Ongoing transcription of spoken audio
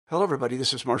Hello, everybody.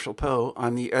 This is Marshall Poe.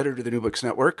 I'm the editor of the New Books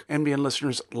Network. NBN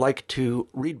listeners like to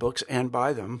read books and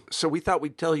buy them. So we thought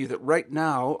we'd tell you that right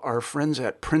now, our friends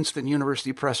at Princeton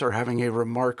University Press are having a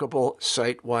remarkable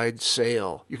site-wide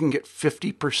sale. You can get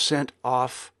 50%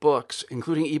 off books,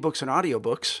 including ebooks and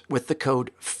audiobooks, with the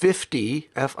code 50,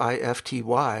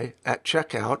 F-I-F-T-Y, at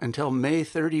checkout until May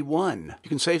 31. You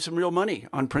can save some real money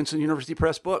on Princeton University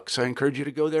Press books. I encourage you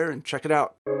to go there and check it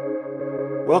out.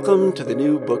 Welcome to the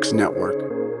New Books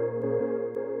Network.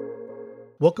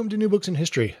 Welcome to New Books in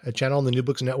History, a channel on the New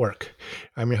Books Network.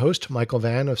 I'm your host, Michael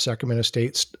Vann of Sacramento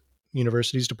State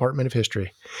University's Department of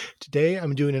History. Today,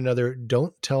 I'm doing another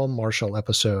Don't Tell Marshall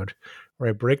episode, where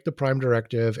I break the Prime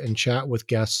Directive and chat with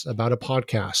guests about a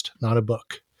podcast, not a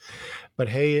book. But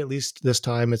hey, at least this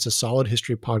time, it's a solid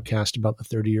history podcast about the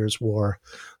 30 Years' War.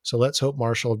 So let's hope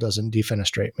Marshall doesn't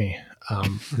defenestrate me.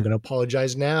 I'm going to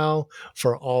apologize now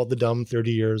for all the dumb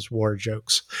 30 Years' War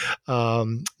jokes.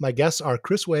 My guests are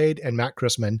Chris Wade and Matt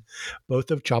Christman,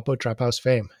 both of Chapo Trap House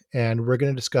fame. And we're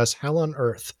going to discuss Hell on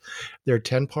Earth, their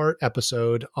 10-part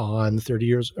episode on the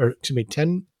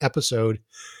 10-episode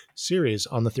series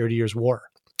on the 30 Years' War.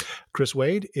 Chris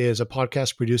Wade is a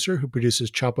podcast producer who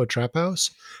produces Chapo Trap House,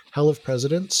 Hell of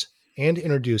Presidents, and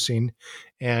Introducing,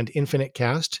 and Infinite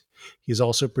Cast. He's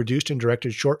also produced and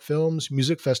directed short films,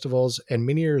 music festivals, and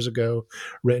many years ago,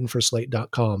 written for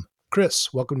Slate.com.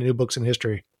 Chris, welcome to New Books in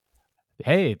History.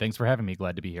 Hey, thanks for having me.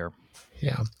 Glad to be here.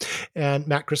 Yeah. And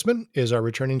Matt Christman is our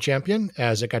returning champion,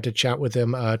 as I got to chat with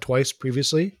him twice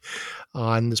previously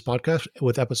on this podcast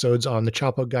with episodes on the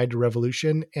Chapo Guide to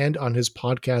Revolution and on his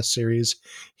podcast series,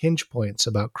 Hinge Points,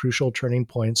 about crucial turning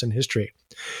points in history.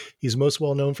 He's most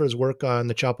well known for his work on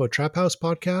the Chapo Trap House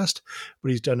podcast, but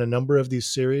he's done a number of these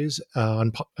series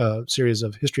on series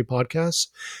of history podcasts,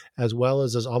 as well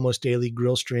as his almost daily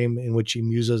grill stream in which he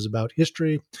muses about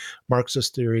history,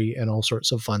 Marxist theory, and all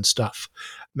sorts of fun stuff.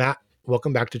 Matt,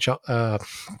 welcome back to I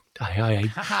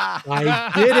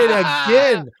did it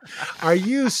again. Are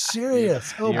you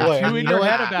serious? Oh boy. We're going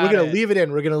to leave it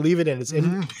in. We're going to leave it in. It's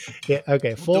in. Yeah,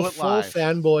 okay. Full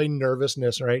fanboy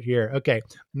nervousness right here. Okay.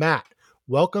 Matt,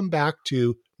 welcome back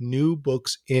to New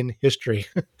Books in History.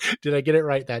 Did I get it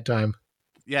right that time?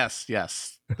 Yes.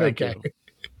 Thank you.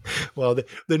 Well,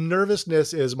 the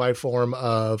nervousness is my form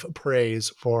of praise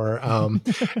for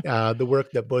the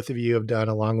work that both of you have done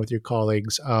along with your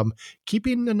colleagues,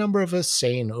 keeping a number of us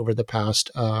sane over the past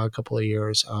couple of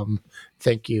years.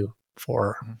 Thank you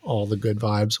for all the good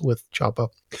vibes with Chapo.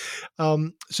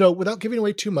 So without giving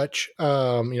away too much,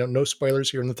 no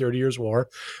spoilers here in the 30 Years' War.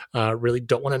 Really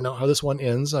don't want to know how this one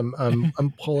ends. I'm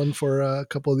pulling for a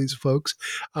couple of these folks.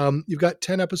 You've got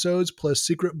 10 episodes plus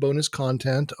secret bonus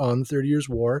content on the 30 Years'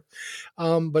 War.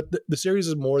 But the series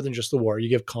is more than just the war. You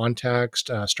give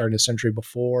context, starting a century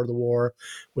before the war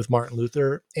with Martin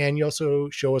Luther, and you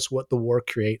also show us what the war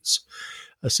creates,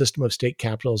 a system of state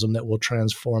capitalism that will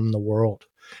transform the world.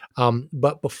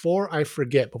 But before I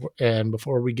forget,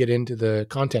 before we get into the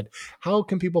content, how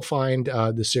can people find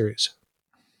the series?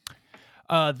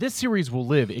 This series will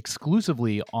live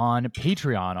exclusively on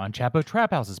Patreon, on Chapo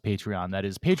Trap House's Patreon. That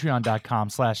is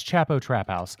patreon.com/Chapo Trap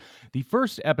House. The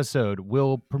first episode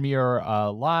will premiere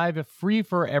live, free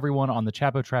for everyone on the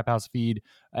Chapo Trap House feed.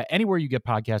 Anywhere you get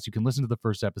podcasts, you can listen to the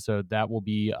first episode. That will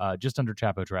be just under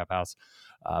Chapo Trap House.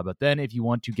 But then if you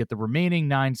want to get the remaining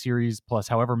 9 series plus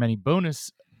however many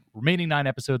remaining 9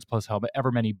 episodes plus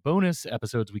however many bonus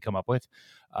episodes we come up with,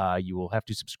 you will have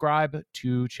to subscribe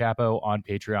to Chapo on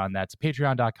Patreon. That's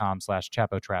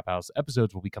patreon.com/Chapo Trap House.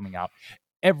 Episodes will be coming out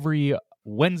every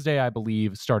Wednesday, I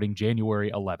believe, starting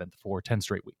January 11th for 10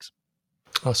 straight weeks.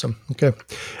 Awesome. Okay.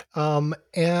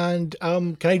 And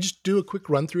can I just do a quick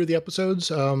run through the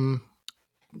episodes?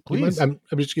 Please. I'm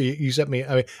just, you sent me,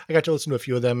 I got to listen to a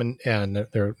few of them and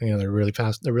they're really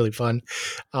fast. They're really fun.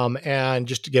 And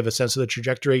just to give a sense of the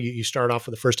trajectory, you start off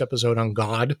with the first episode on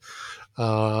God,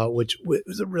 which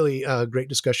was a really great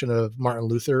discussion of Martin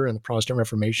Luther and the Protestant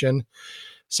Reformation.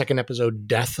 Second episode,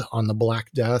 Death, on the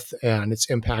Black Death and its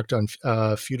impact on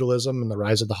feudalism and the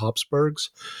rise of the Habsburgs.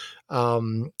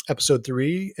 Episode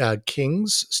 3,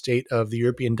 Kings, State of the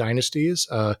European Dynasties.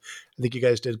 I think you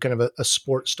guys did kind of a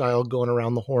sports style going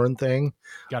around the horn thing,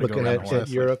 looking at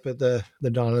Europe at the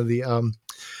dawn of the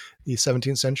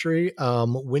 17th century.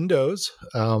 Windows,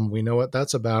 we know what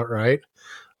that's about, right?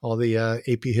 All the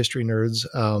AP history nerds,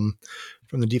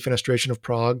 from the defenestration of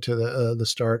Prague to the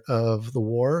start of the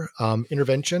war.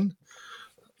 Intervention,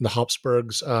 the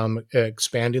Habsburgs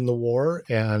expanding the war,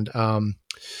 and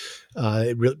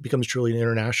it really becomes truly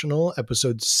international.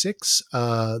 Episode 6,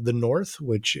 The North,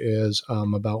 which is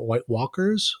about White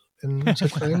Walkers and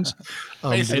such things.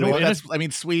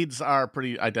 Swedes are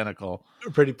pretty identical.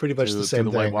 Pretty much the same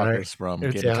to the thing. White Walkers from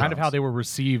It's Game of kind of Thrones. how they were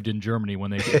received in Germany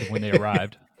when they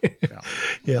arrived.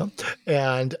 Yeah.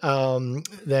 And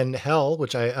then Hell,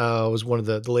 which I was one of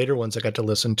the later ones I got to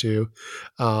listen to,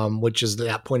 which is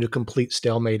that point of complete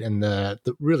stalemate and the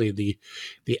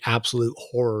absolute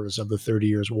horrors of the 30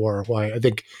 Years' War. Why I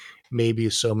think maybe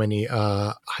so many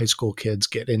high school kids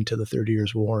get into the 30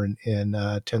 Years' War in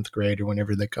 10th grade or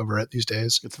whenever they cover it these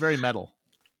days. It's very metal.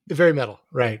 Very metal,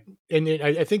 right. And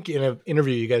I think in an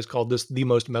interview you guys called this the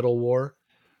most metal war.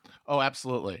 Oh,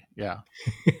 absolutely. Yeah.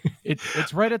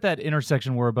 It's right at that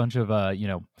intersection where a bunch of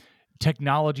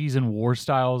technologies and war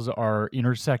styles are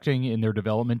intersecting in their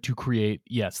development to create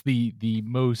the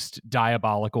most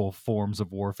diabolical forms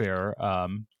of warfare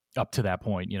up to that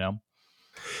point,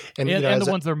 and the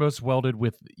ones that are most welded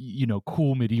with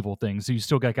cool medieval things. So you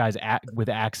still got guys with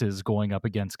axes going up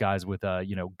against guys with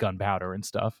gunpowder and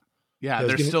stuff. Yeah,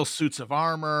 there's still suits of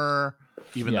armor,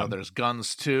 even though there's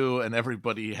guns too, and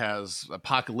everybody has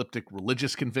apocalyptic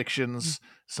religious convictions.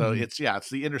 So it's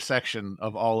the intersection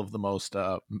of all of the most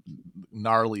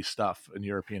gnarly stuff in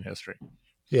European history.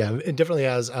 Yeah, it definitely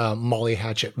has Molly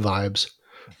Hatchet vibes.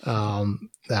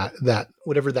 That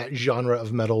whatever that genre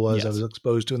of metal was, I was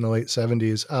exposed to in the late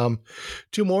 70s.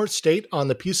 Two more: State on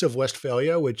the Peace of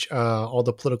Westphalia, which all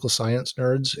the political science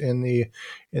nerds in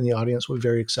the audience were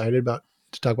very excited about.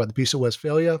 To talk about the Peace of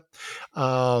Westphalia.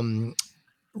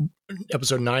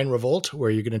 Episode 9, Revolt, where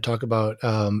you're going to talk about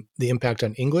the impact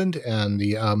on England and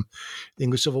the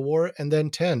English Civil War. And then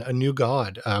 10, A New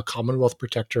God, Commonwealth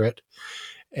Protectorate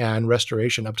and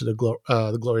Restoration up to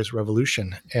the Glorious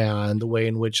Revolution, and the way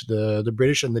in which the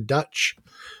British and the Dutch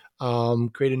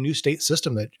create a new state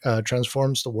system that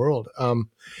transforms the world. Did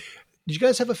you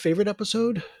guys have a favorite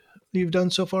episode you've done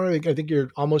so far? I think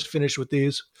you're almost finished with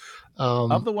these.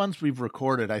 Of the ones we've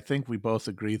recorded, I think we both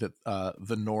agree that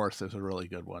The North is a really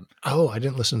good one. Oh, I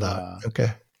didn't listen to that.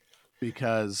 Okay.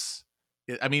 Because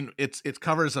it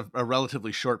covers a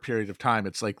relatively short period of time.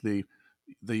 It's like the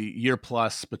year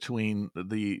plus between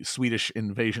the Swedish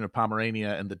invasion of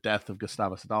Pomerania and the death of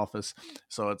Gustavus Adolphus.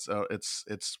 So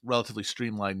it's relatively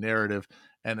streamlined narrative,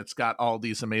 and it's got all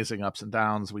these amazing ups and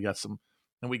downs. We got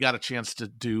a chance to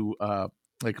do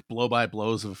like blow by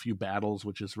blows of a few battles,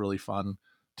 which is really fun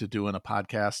to do in a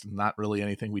podcast, and not really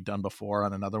anything we've done before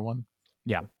on another one.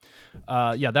 Yeah.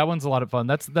 That one's a lot of fun.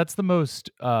 That's the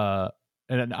most,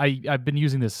 and I've been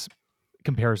using this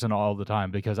comparison all the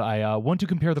time because I want to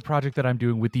compare the project that I'm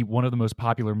doing with one of the most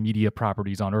popular media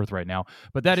properties on Earth right now.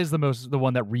 But that is the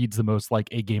one that reads the most like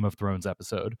a Game of Thrones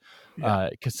episode,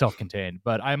 self-contained.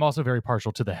 But I'm also very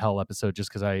partial to the Hell episode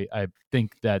just because I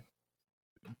think that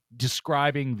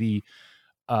describing the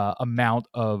amount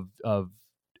of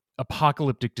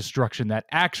apocalyptic destruction that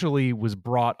actually was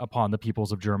brought upon the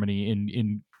peoples of Germany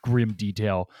in grim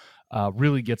detail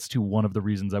really gets to one of the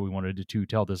reasons that we wanted to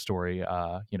tell this story.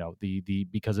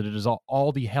 Because it is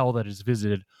all the hell that is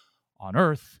visited on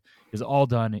Earth is all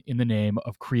done in the name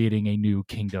of creating a new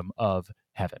kingdom of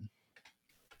heaven.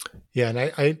 Yeah, and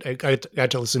I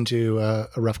got to listen to a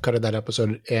rough cut of that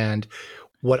episode, and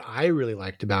what I really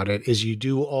liked about it is you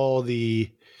do all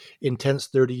the intense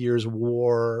 30 Years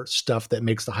War stuff that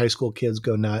makes the high school kids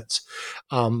go nuts,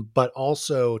 but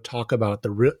also talk about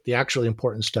the actually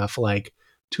important stuff like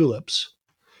tulips.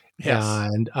 Yes.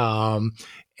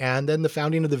 And then the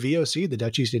founding of the VOC, the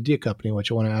Dutch East India Company,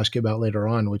 which I want to ask you about later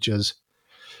on, which is,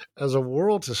 as a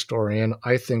world historian,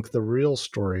 I think the real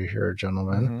story here,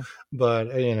 gentlemen. Mm-hmm.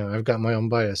 But, I've got my own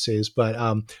biases, but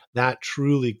that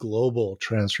truly global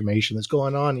transformation that's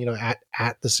going on,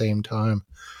 at the same time.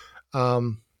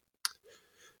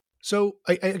 So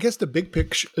I guess the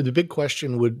big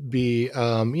question would be,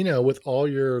 with all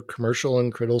your commercial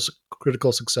and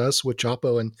critical success with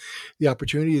Chapo and the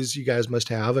opportunities you guys must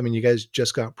have. I mean, you guys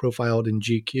just got profiled in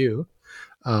GQ.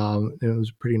 It was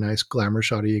a pretty nice glamour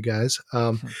shot of you guys.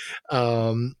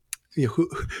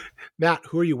 Matt,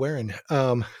 who are you wearing?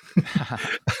 Why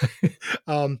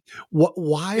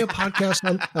a podcast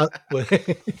on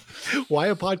why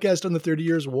a podcast on the 30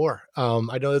 Years War?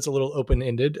 I know it's a little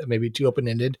open-ended, maybe too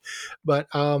open-ended, but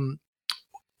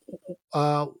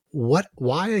why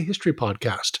a history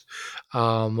podcast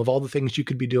of all the things you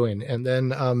could be doing? And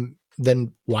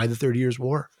then why the 30 Years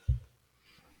War?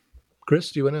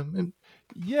 Chris, do you want to?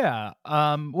 Yeah.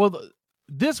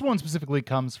 This one specifically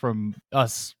comes from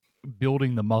us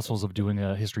building the muscles of doing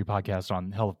a history podcast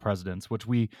on Hell of Presidents, which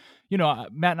we,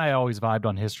 Matt and I always vibed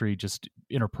on history just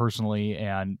interpersonally,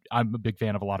 and I'm a big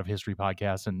fan of a lot of history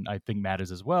podcasts, and I think Matt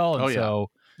is as well. And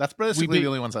That's basically the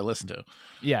only ones I listen to.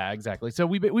 Yeah, exactly. So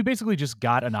we basically just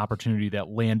got an opportunity that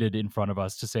landed in front of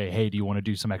us to say, hey, do you want to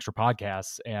do some extra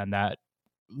podcasts? And that,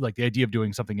 like, the idea of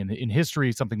doing something in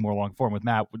history, something more long form with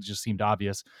Matt, just seemed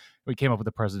obvious. We came up with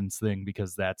the president's thing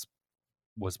because that's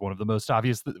was one of the most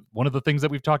obvious, one of the things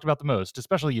that we've talked about the most,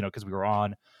 especially, because we were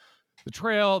on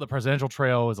the presidential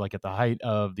trail was like at the height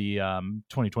of the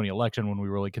 2020 election when we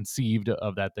really conceived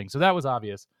of that thing. So that was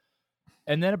obvious.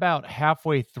 And then about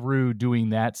halfway through doing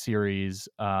that series,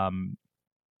 and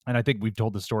I think we've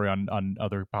told the story on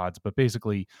other pods, but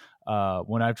basically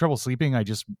when I have trouble sleeping, I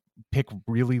just pick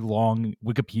really long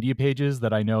Wikipedia pages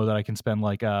that I know that I can spend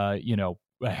like a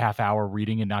half hour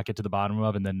reading and not get to the bottom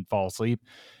of and then fall asleep.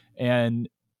 And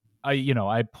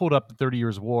I pulled up the 30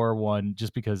 Years War one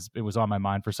just because it was on my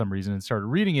mind for some reason and started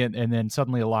reading it. And then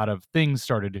suddenly a lot of things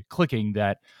started clicking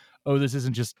that, oh, this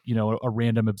isn't just, a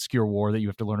random obscure war that you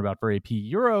have to learn about for AP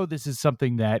Euro. This is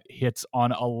something that hits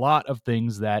on a lot of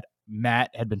things that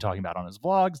Matt had been talking about on his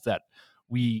vlogs that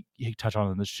we touch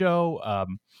on in the show.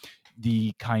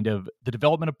 The kind of the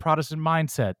development of Protestant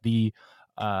mindset, the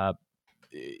a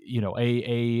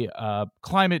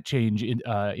climate change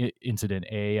incident,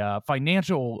 a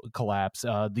financial collapse,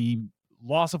 the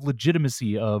loss of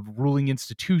legitimacy of ruling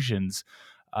institutions.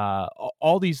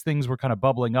 All these things were kind of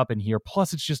bubbling up in here.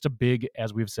 Plus, it's just a big,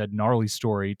 as we've said, gnarly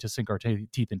story to sink our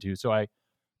teeth into. So I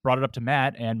brought it up to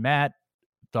Matt, and Matt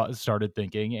started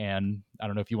thinking, and I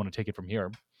don't know if you want to take it from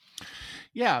here.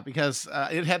 Yeah, because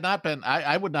it had not been,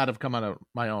 I would not have come on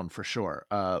my own for sure.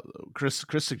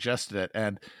 Chris suggested it,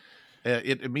 and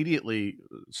it immediately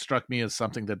struck me as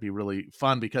something that'd be really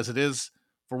fun because it is,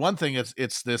 for one thing,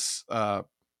 it's this,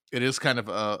 it is kind of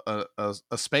a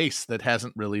space that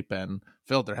hasn't really been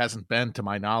filled. There hasn't been, to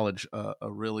my knowledge, a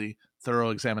really thorough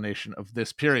examination of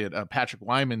this period. Patrick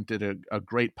Wyman did a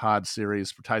great pod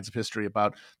series for Tides of History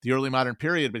about the early modern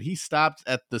period, but he stopped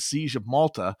at the Siege of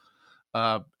Malta.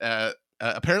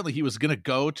 Apparently he was going to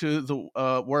go to the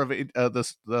War of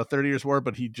the 30 Years War,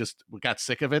 but he just got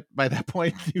sick of it by that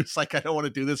point. He was like, I don't want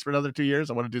to do this for another 2 years.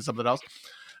 I want to do something else.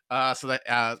 So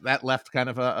that left kind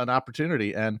of an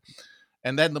opportunity.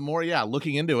 And then the more,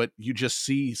 looking into it, you just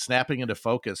see snapping into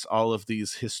focus all of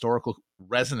these historical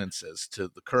resonances to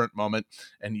the current moment.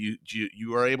 And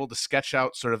you are able to sketch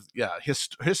out sort of,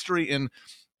 history in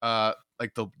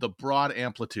like the broad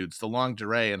amplitudes, the longue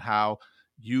durée, and how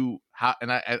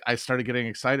I started getting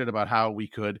excited about how we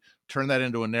could turn that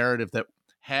into a narrative that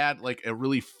had like a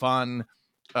really fun,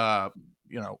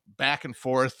 back and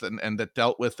forth and that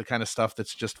dealt with the kind of stuff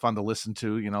that's just fun to listen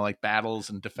to, like battles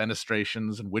and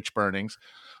defenestrations and witch burnings,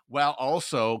 while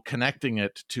also connecting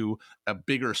it to a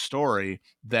bigger story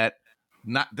that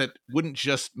wouldn't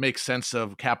just make sense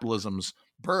of capitalism's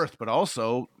birth, but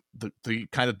also the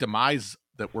kind of demise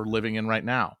that we're living in right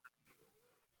now.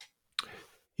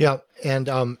 Yeah, and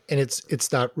it's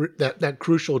that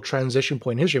crucial transition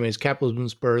point in history. I mean, it's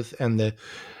capitalism's birth and the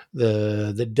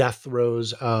death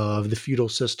throes of the feudal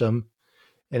system,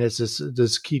 and it's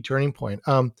this key turning point.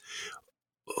 So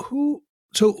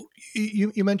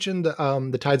you mentioned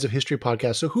the Tides of History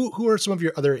podcast. So who are some of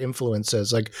your other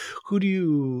influences? Like, who do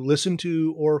you listen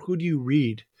to or who do you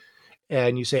read?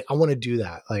 And you say, I want to do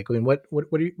that. Like, I mean, what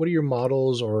are your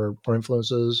models or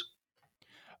influences?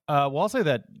 Well, I'll say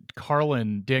that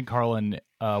Dan Carlin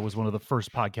was one of the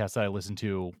first podcasts that I listened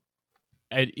to.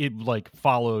 It like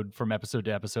followed from episode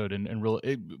to episode, and really,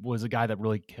 it was a guy that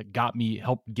really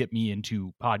helped get me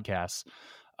into podcasts.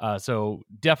 So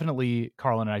definitely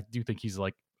Carlin, and I do think he's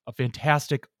like a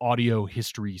fantastic audio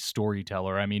history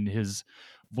storyteller. I mean, his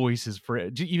voice is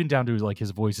even down to like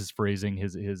his voice is phrasing,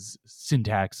 his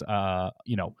syntax.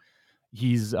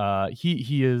 He's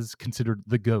he is considered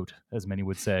the GOAT, as many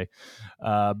would say.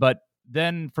 But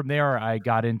then from there, I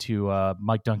got into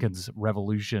Mike Duncan's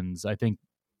Revolutions, I think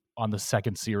on the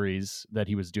second series that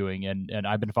he was doing. And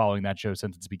I've been following that show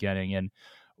since its beginning. And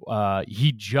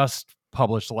he just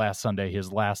published last Sunday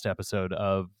his last episode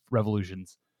of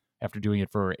Revolutions after doing it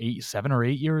for 7 or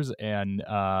 8 years. And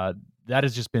that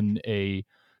has just been a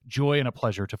joy and a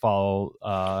pleasure to follow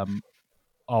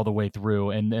all the way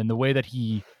through. And the way that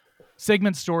he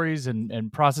segments stories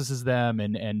and processes them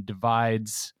and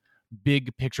divides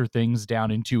big picture things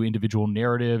down into individual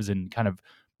narratives and kind of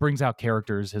brings out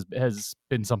characters has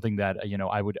been something that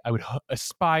I would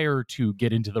aspire to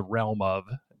get into the realm of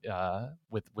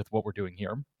with what we're doing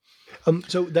here.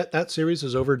 So that series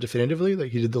is over definitively.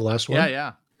 Like he did the last one.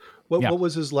 Yeah. What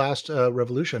was his last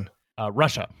revolution?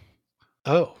 Russia.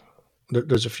 Oh,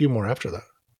 there's a few more after that.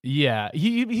 Yeah,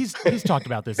 he's talked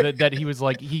about this that he was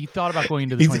like he thought about going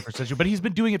into the 21st century, but he's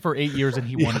been doing it for 8 years and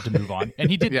he wanted to move on,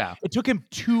 and he did. Yeah. It took him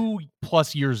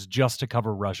 2+ years just to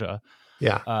cover Russia.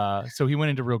 Yeah. So he went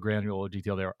into real granular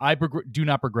detail there. I do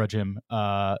not begrudge him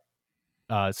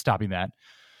stopping that.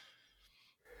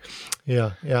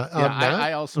 Yeah.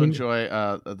 I also enjoy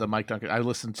the Mike Duncan. I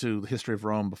listened to the History of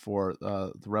Rome before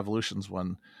the Revolutions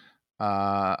one.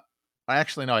 I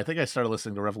think I started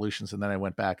listening to Revolutions and then I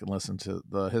went back and listened to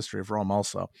the History of Rome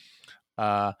also.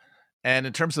 And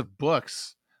in terms of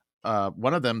books,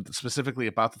 one of them specifically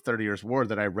about the 30 Years' War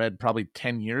that I read probably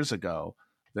 10 years ago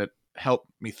that helped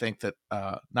me think that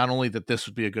not only that this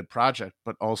would be a good project,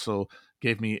 but also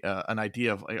gave me an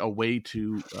idea of a way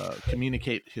to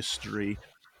communicate history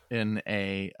in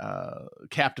a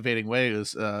captivating way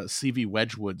is C.V.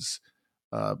 Wedgwood's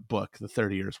book, The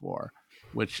 30 Years' War,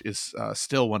 which is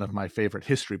still one of my favorite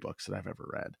history books that I've ever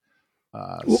read.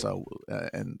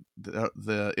 And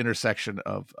the intersection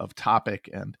of topic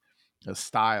and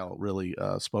style really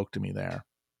spoke to me there.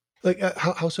 Like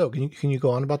how so? Can you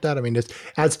go on about that? I mean,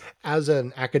 as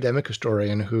an academic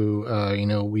historian who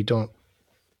we don't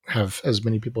have as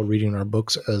many people reading our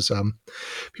books as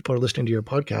people are listening to your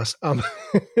podcast.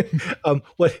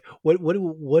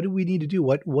 What do we need to do?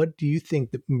 What do you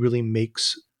think that really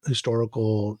makes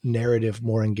historical narrative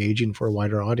more engaging for a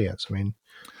wider audience? I mean,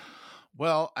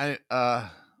 well,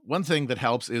 one thing that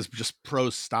helps is just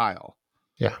prose style.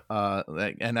 Yeah,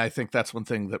 and I think that's one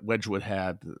thing that Wedgwood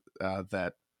had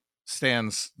that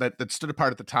stood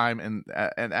apart at the time, and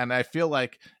I feel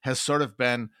like has sort of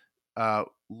been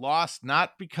lost,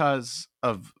 not because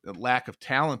of lack of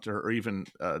talent or even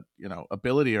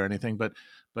ability or anything, but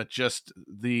just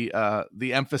the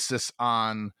emphasis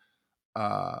on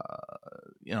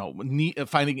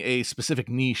finding a specific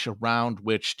niche around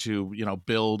which to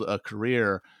build a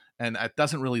career, and it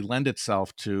doesn't really lend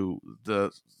itself to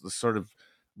the sort of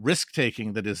risk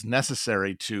taking that is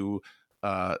necessary to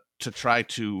try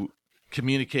to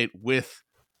communicate with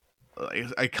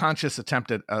a conscious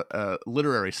attempt at a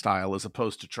literary style, as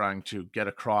opposed to trying to get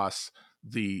across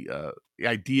the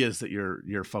ideas that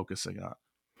you're focusing on.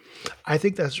 I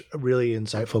think that's a really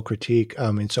insightful critique.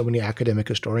 And so many academic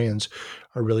historians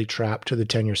are really trapped to the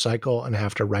tenure cycle and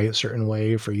have to write a certain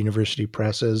way for university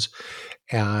presses.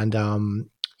 And,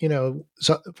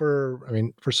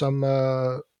 for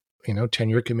some,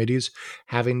 tenure committees,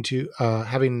 having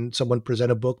someone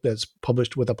present a book that's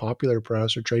published with a popular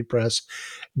press or trade press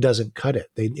doesn't cut it.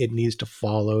 It needs to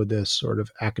follow this sort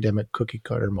of academic cookie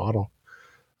cutter model.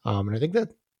 And I think that,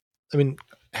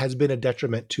 has been a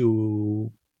detriment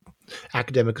to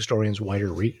academic historians'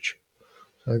 wider reach.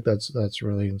 I think that's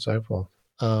really insightful.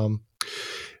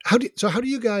 How do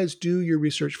you guys do your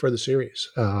research for the series?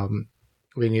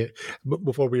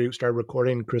 Before we started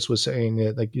recording, Chris was saying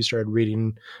that you started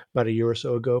reading about a year or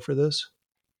so ago for this.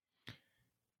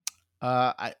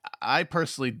 I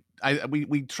personally,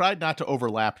 we tried not to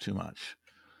overlap too much.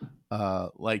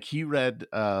 He read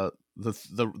the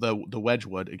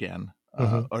Wedgwood again.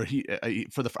 Or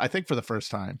I think for the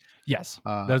first time. Yes,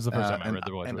 that was the first time I read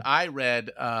the Wedgwood. And I read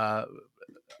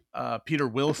Peter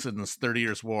Wilson's 30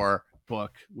 Years' War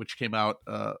book, which came out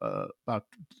about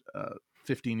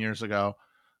 15 years ago.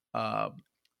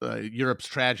 Europe's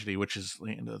Tragedy, which is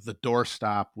the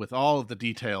doorstop with all of the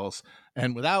details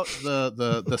and without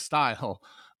the style,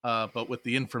 but with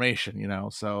the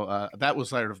information. So that was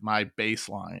sort of my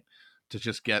baseline to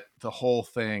just get the whole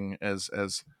thing as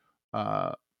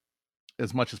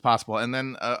much as possible. And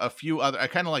then a few other, I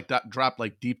kind of dropped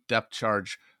deep depth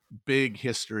charge, big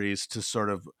histories to sort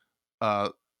of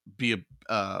be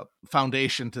a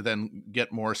foundation to then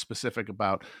get more specific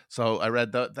about. So I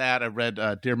read that. I read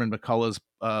Dearman McCullough's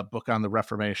book on the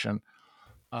Reformation,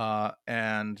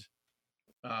 and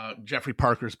Jeffrey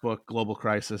Parker's book, Global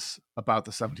Crisis, about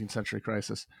the 17th century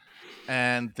crisis.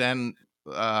 And then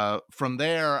from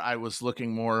there, I was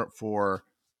looking more for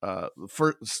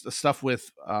stuff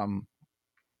with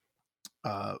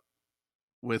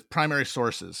primary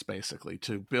sources, basically,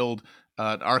 to build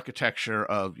an architecture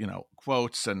of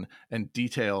quotes and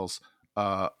details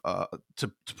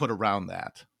to put around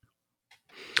that.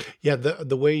 Yeah,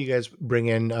 the way you guys bring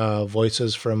in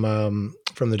voices from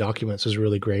the documents is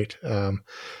really great. I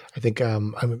think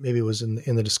maybe it was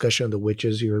in the discussion of the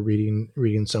witches, you were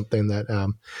reading something that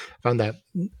found that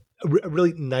a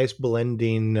really nice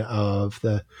blending of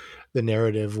the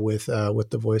narrative with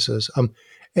the voices.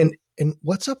 And And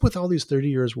what's up with all these 30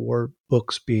 Years War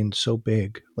books being so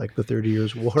big, like the 30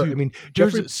 Years War? Dude, I mean,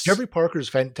 Jeffrey Parker's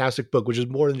fantastic book, which is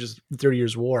more than just 30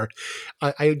 Years War.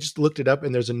 I just looked it up,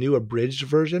 and there's a new abridged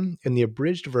version, and the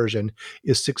abridged version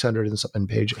is 600 and something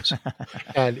pages.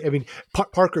 And I mean,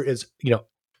 Parker is,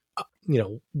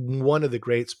 one of the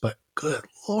greats, but good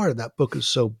Lord, that book is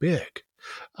so big.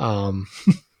 Well,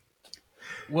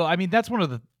 I mean, that's one of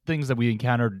the things that we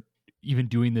encountered even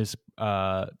doing this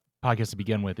podcast to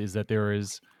begin with, is that there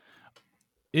is,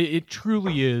 it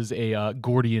truly is a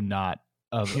Gordian knot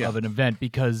of an event,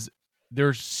 because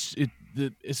there's,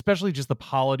 especially just the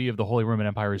polity of the Holy Roman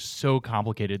Empire is so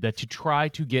complicated that to try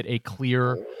to get a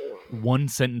clear one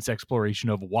sentence exploration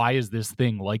of why is this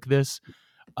thing like this,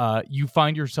 you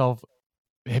find yourself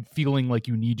feeling like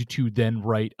you need to then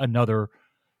write another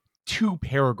 2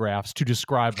 paragraphs to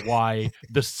describe why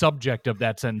the subject of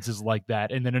that sentence is like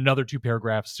that, and then another 2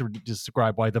 paragraphs to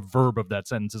describe why the verb of that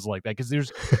sentence is like that,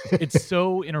 because it's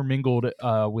so intermingled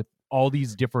with all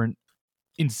these different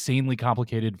insanely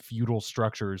complicated feudal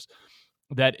structures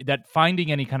that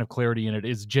finding any kind of clarity in it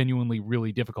is genuinely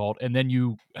really difficult. And then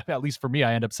you, at least for me,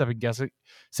 I end up second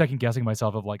guessing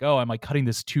myself of like, oh, am I cutting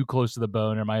this too close to the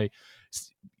bone? Am I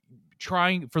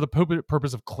trying for the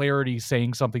purpose of clarity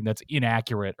saying something that's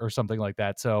inaccurate or something like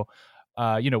that? So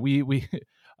we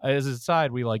as a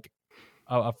side, we like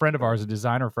a friend of ours, a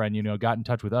designer friend, got in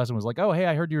touch with us and was like, oh, hey,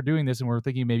 I heard you're doing this, and we're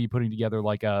thinking maybe putting together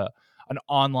like an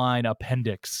online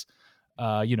appendix,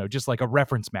 just like a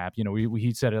reference map.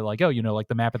 He said it like, oh, like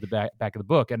the map at the back of the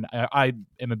book, and I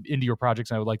am into your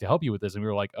projects and I would like to help you with this. And we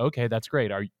were like, okay, that's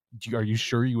great. Are you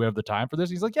sure you have the time for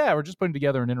this? And he's like, yeah, we're just putting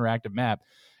together an interactive map.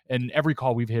 And every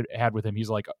call we've had with him, he's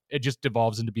like, it just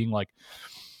devolves into being like,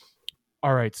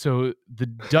 all right, so the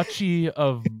Duchy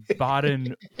of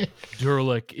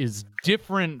Baden-Durlach is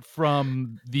different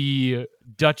from the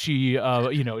Duchy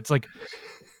of, it's like,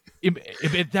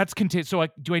 if that's contained. So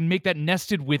do I make that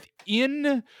nested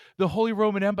within the Holy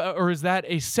Roman Empire, or is that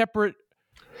a separate?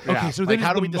 Yeah. Okay, so like, then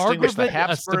how do we distinguish the Margravate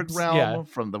Habsburg realm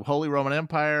from the Holy Roman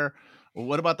Empire? Well,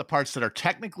 what about the parts that are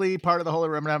technically part of the Holy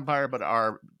Roman Empire but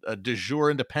are de jure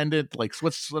independent, like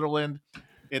Switzerland?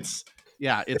 It's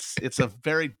a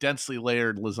very densely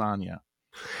layered lasagna.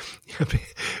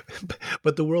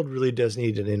 But the world really does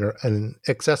need an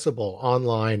accessible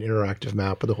online interactive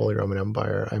map of the Holy Roman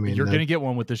Empire. I mean, you're going to get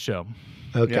one with this show.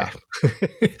 Okay.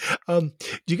 Yeah. Do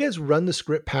you guys run the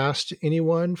script past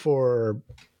anyone for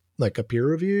like a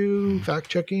peer review, fact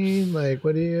checking? Like,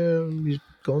 what are you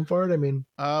going for it? I mean,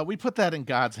 we put that in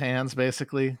God's hands,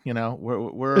 basically.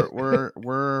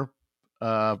 We're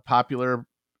popular,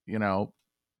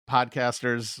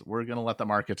 podcasters. We're going to let the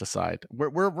market decide.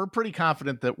 We're pretty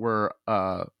confident that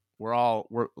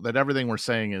that everything we're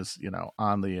saying is,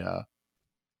 on the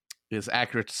is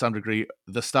accurate to some degree.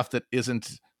 The stuff that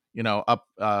isn't, up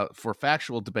for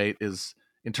factual debate is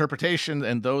interpretation,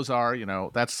 and those are,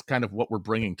 that's kind of what we're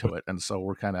bringing to it. And so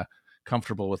we're kind of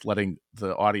comfortable with letting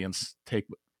the audience take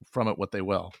from it what they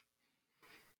will.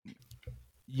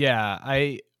 Yeah,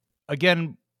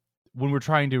 again, when we're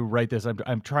trying to write this,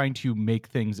 I'm trying to make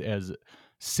things as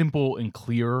simple and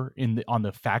clear on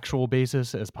the factual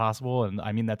basis as possible. And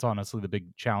I mean, that's honestly the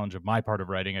big challenge of my part of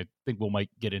writing. I think we might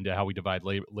get into how we divide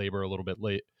labor a little bit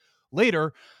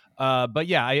later. But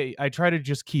yeah, I try to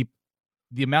just keep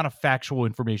the amount of factual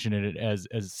information in it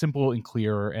as simple and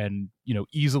clear and,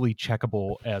 easily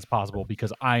checkable as possible,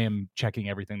 because I am checking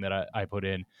everything that I put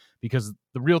in, because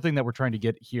the real thing that we're trying to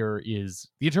get here is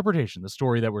the interpretation, the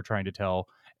story that we're trying to tell.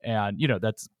 And,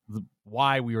 that's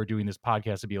why we are doing this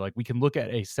podcast, to be like, we can look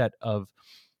at a set of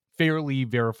fairly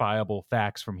verifiable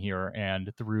facts from here,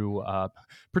 and through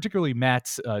particularly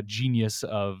Matt's genius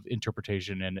of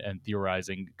interpretation and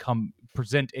theorizing,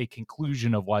 present a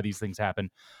conclusion of why these things happen,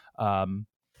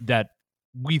 that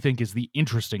we think is the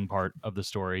interesting part of the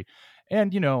story.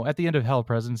 And, at the end of Hell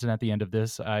Presence and at the end of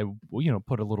this, I,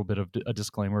 put a little bit of a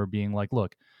disclaimer being like,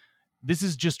 look, this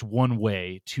is just one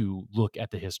way to look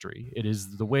at the history. It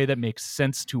is the way that makes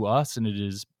sense to us,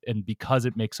 and because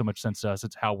it makes so much sense to us,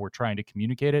 it's how we're trying to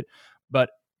communicate it. But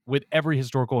with every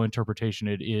historical interpretation,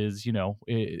 it is,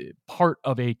 part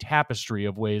of a tapestry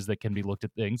of ways that can be looked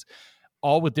at things,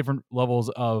 all with different levels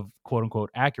of quote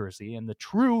unquote accuracy. And the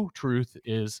true truth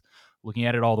is looking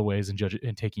at it all the ways and judge it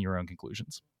and taking your own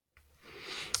conclusions.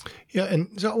 Yeah,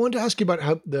 and so I wanted to ask you about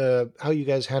how you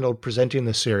guys handled presenting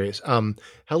this series.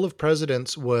 Hell of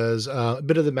Presidents was a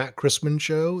bit of the Matt Christman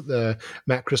show, the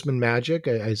Matt Christman magic.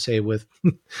 I say with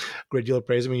a great deal of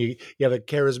praise. I mean, you have a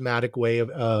charismatic way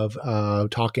of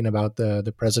talking about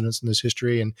the presidents in this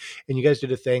history, and you guys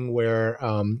did a thing where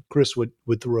Chris would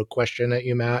throw a question at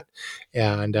you, Matt,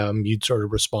 and you'd sort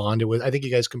of respond. It was, I think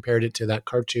you guys compared it to that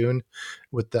cartoon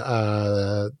with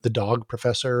the dog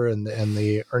professor and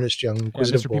the earnest young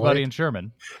inquisitive Mr. boy. Peabody and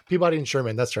Sherman. Peabody and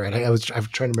Sherman. That's right. I was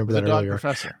trying to remember that The dog earlier.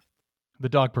 professor. The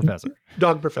dog professor.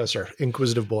 Dog professor,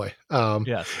 inquisitive boy.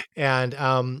 Yes.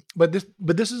 And but this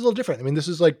is a little different. I mean, this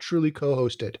is like truly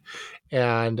co-hosted,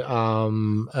 and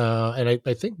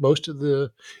I think most of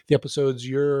the episodes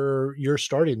you're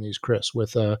starting these, Chris,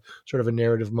 with a sort of a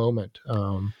narrative moment.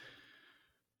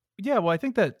 Yeah, well, I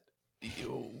think that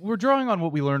we're drawing on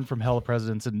what we learned from Hell of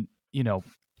Presidents, and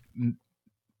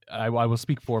I will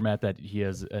speak for Matt that he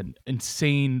has an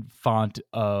insane font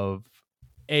of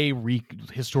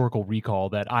historical recall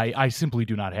that I simply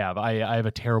do not have. I have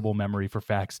a terrible memory for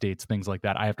facts, dates, things like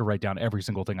that. I have to write down every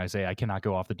single thing I say. I cannot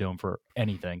go off the dome for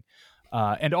anything.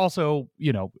 And also,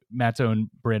 Matt's own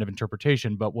brand of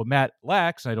interpretation. But what Matt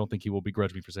lacks, and I don't think he will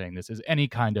begrudge me for saying this, is any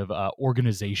kind of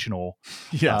organizational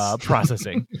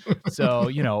processing. So,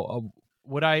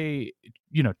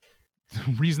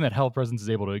 the reason that Hell Presence is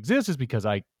able to exist is because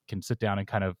I can sit down and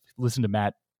kind of listen to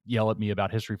Matt yell at me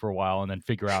about history for a while and then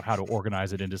figure out how to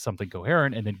organize it into something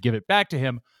coherent and then give it back to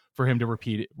him for him to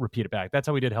repeat it back. That's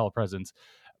how we did Hell Presence.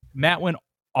 Matt went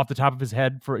off the top of his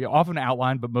head for often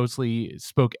outlined, but mostly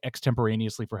spoke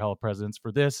extemporaneously for Hell Presence.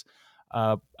 For this,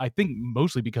 I think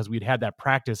mostly because we'd had that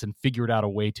practice and figured out a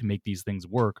way to make these things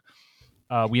work.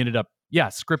 We ended up,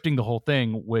 scripting the whole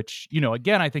thing, which,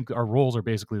 again, I think our roles are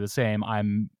basically the same.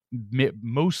 I'm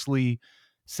mostly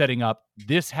setting up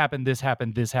this happened.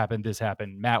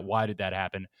 Matt, why did that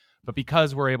happen? But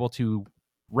because we're able to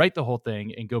write the whole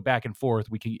thing and go back and forth,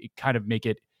 we can kind of make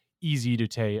it easy to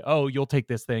say, oh, you'll take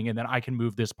this thing and then I can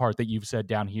move this part that you've said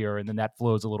down here, and then that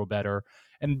flows a little better.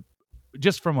 And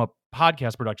just from a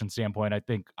podcast production standpoint, I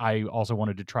think I also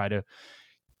wanted to try to,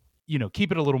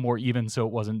 keep it a little more even, so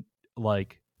it wasn't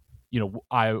like,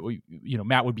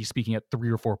 Matt would be speaking at 3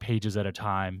 or 4 pages at a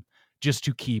time just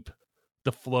to keep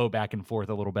the flow back and forth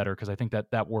a little better, because I think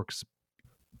that works.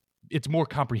 It's more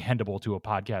comprehensible to a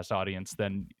podcast audience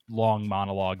than long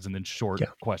monologues and then short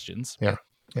questions. Yeah.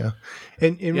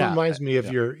 And it reminds me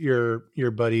of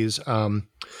your buddies. I'm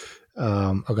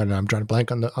trying to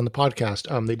blank on the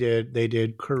podcast. They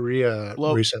did Korea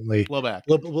recently. Blowback.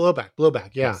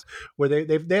 Yeah, yes. Where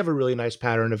they have a really nice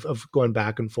pattern of going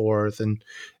back and forth, and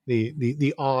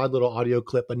the odd little audio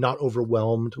clip, but not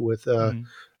overwhelmed with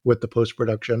the post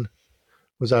production.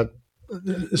 Was that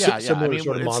similar? I mean,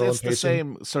 sort of model it's and pacing? The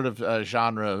same sort of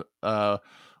genre,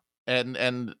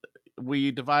 and we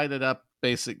divided up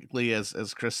basically as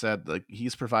Chris said, like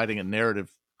he's providing a narrative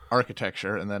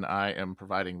architecture, and then I am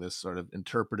providing this sort of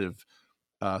interpretive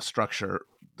structure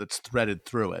that's threaded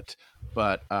through it.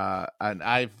 But and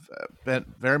I've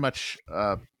been very much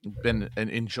been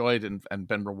enjoyed and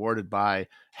been rewarded by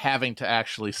having to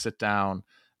actually sit down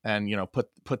and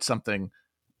put something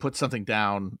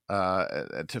down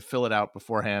to fill it out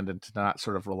beforehand, and to not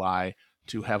sort of rely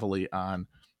too heavily on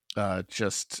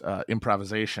just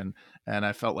improvisation. And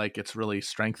I felt like it's really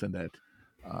strengthened it.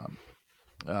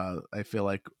 I feel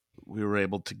like we were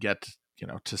able to get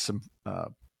to some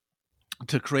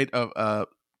to create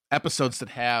episodes that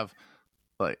have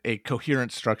like a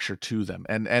coherent structure to them,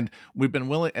 and we've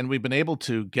been able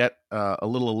to get a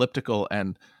little elliptical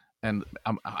and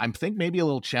I think maybe a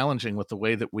little challenging with the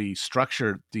way that we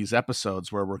structure these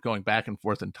episodes, where we're going back and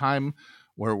forth in time,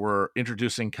 where we're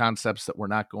introducing concepts that we're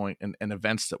not going and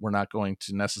events that we're not going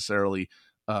to necessarily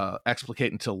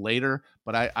explicate until later.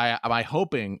 But my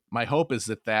hope is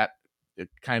that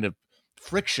kind of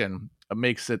friction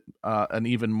makes it an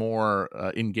even more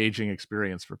engaging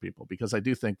experience for people, because I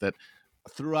do think that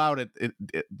throughout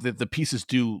the pieces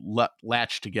do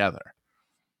latch together.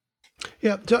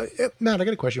 Yeah, so, Matt, I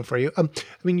got a question for you. I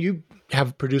mean, you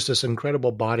have produced this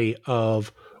incredible body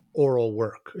of oral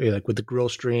work, like with the Grill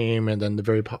Stream and then the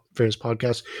various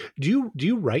podcasts. Do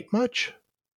you write much?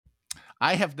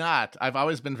 I have not. I've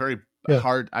always been very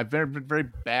hard. I've been very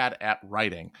bad at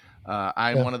writing.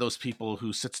 I'm one of those people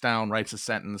who sits down, writes a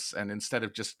sentence, and instead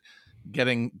of just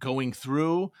going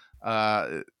through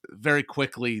very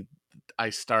quickly, I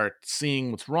start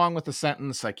seeing what's wrong with the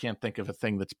sentence. I can't think of a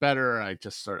thing that's better. I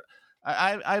just sort of.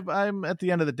 I'm at the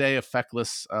end of the day a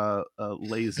feckless,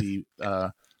 lazy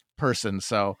person.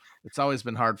 So it's always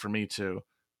been hard for me to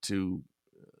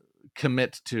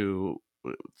commit to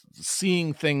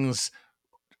seeing things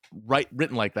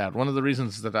written like that. One of the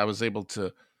reasons that I was able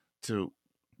to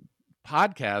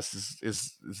podcast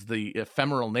is the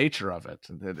ephemeral nature of it.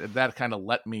 And that kind of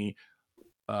let me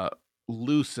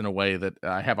loose in a way that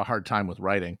I have a hard time with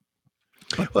writing.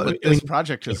 But this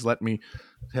project has led me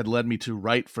to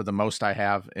write for the most I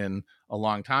have in a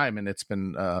long time, and it's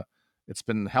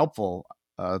been helpful.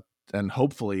 And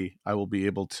hopefully I will be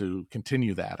able to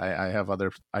continue that. I have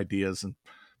other ideas and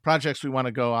projects we want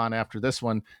to go on after this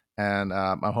one, and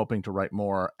I'm hoping to write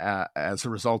more as a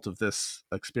result of this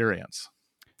experience.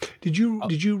 Did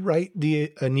you write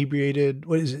the inebriated?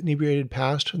 What is it? Inebriated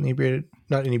past?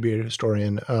 Not inebriated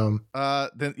historian.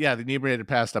 The inebriated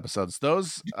past episodes.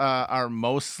 Those are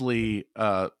mostly.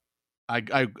 I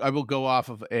will go off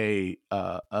of an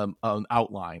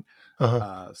outline.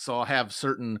 So I'll have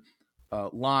certain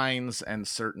lines and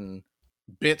certain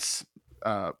bits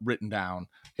written down.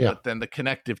 Yeah. But then the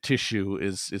connective tissue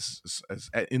is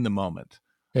in the moment.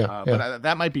 Yeah. But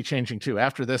that might be changing too.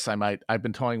 After this, I've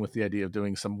been toying with the idea of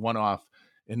doing some one-off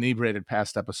inebriated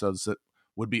past episodes that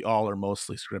would be all or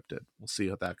mostly scripted. We'll see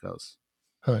how that goes.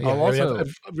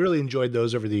 I've really enjoyed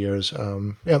those over the years.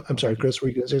 I'm sorry, Chris, were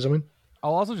you going to say something?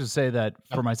 I'll also just say that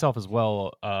for myself as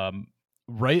well,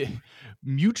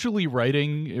 mutually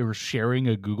writing or sharing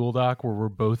a Google Doc where we're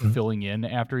both filling in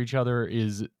after each other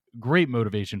is great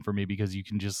motivation for me, because you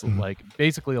can just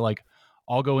basically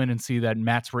I'll go in and see that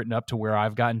Matt's written up to where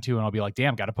I've gotten to, and I'll be like,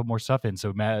 damn, got to put more stuff in.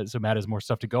 So Matt has more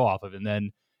stuff to go off of. And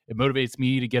then it motivates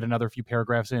me to get another few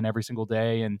paragraphs in every single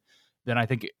day. And then I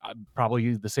think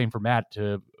probably the same for Matt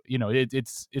to,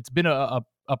 it's been a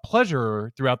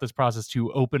pleasure throughout this process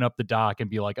to open up the doc and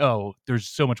be like, oh, there's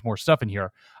so much more stuff in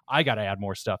here. I got to add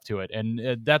more stuff to it.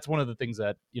 And that's one of the things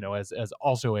that, as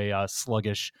also a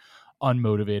sluggish,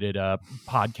 unmotivated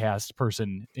podcast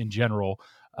person in general,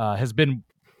 has been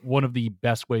one of the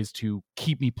best ways to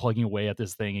keep me plugging away at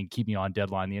this thing and keep me on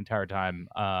deadline the entire time.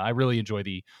 I really enjoy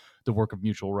the work of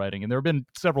mutual writing. And there have been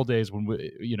several days when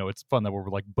it's fun that we're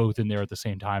both in there at the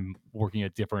same time, working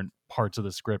at different parts of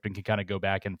the script, and can kind of go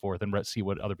back and forth and see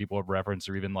what other people have referenced,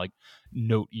 or even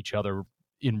note each other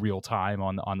in real time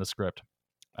on the script.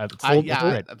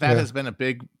 That has been a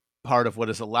big part of what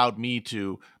has allowed me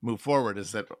to move forward,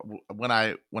 is that when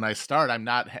I start, I'm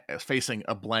not facing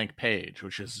a blank page,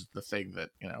 which is the thing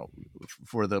that,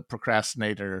 for the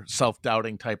procrastinator,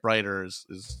 self-doubting type writer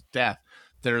is death.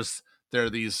 There's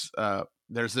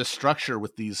this structure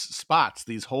with these spots,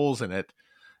 these holes in it,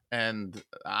 and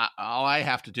all I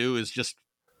have to do is just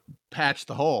patch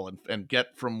the hole and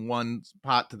get from one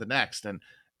spot to the next,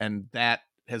 and that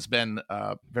has been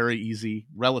very easy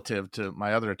relative to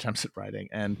my other attempts at writing,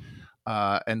 and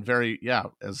very,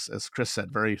 as Chris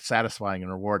said, very satisfying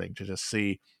and rewarding to just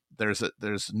see there's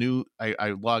new.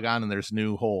 I log on and there's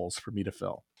new holes for me to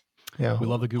fill. Yeah, we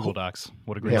love the Google Docs.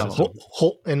 What a great system.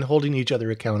 And holding each other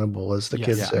accountable, as the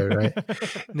kids say, right?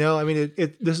 No, I mean,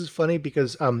 this is funny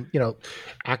because,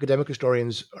 academic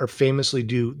historians are famously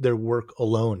do their work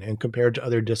alone, and compared to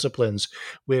other disciplines,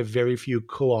 we have very few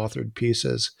co-authored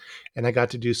pieces. And I got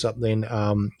to do something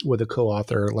with a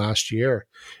co-author last year,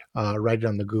 write it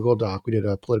on the Google Doc. We did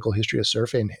a political history of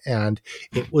surfing, and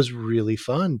it was really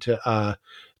fun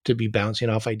to be bouncing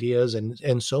off ideas,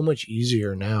 and so much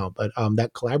easier now. But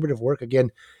that collaborative work,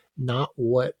 again, not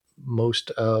what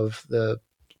most of the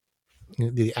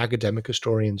academic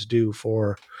historians do,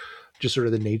 for just sort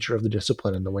of the nature of the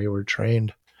discipline and the way we're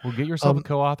trained. Well, get yourself a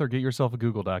co-author, get yourself a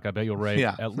Google Doc. I bet you'll write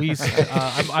at least,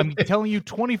 I'm telling you,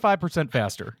 25%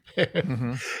 faster.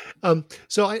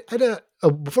 So I had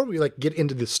before we get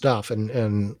into this stuff,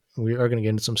 and we are going to get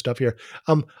into some stuff here.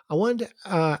 I wanted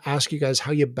to ask you guys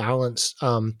how you balance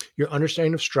your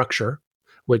understanding of structure,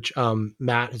 which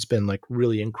Matt has been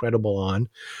really incredible on,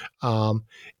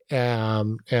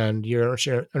 and your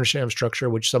understanding of structure,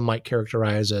 which some might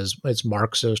characterize as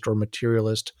Marxist or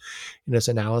materialist in its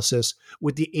analysis,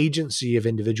 with the agency of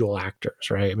individual actors,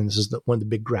 right? I mean, this is one of the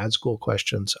big grad school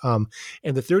questions. And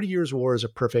the 30 Years' War is a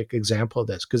perfect example of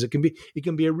this, because it can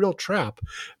be a real trap,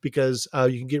 because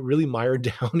you can get really mired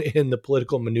down in the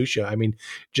political minutia. I mean,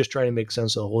 just trying to make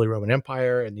sense of the Holy Roman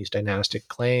Empire and these dynastic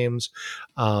claims,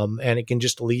 and it can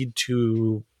just lead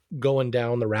to going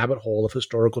down the rabbit hole of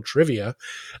historical trivia,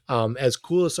 as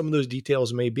cool as some of those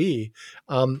details may be.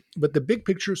 But the big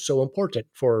picture is so important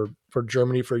for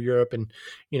Germany, for Europe, and,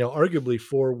 arguably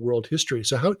for world history.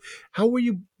 So how were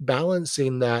you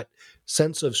balancing that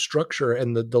sense of structure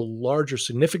and the larger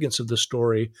significance of the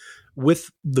story with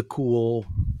the cool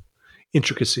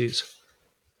intricacies?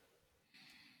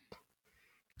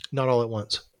 Not all at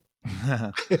once.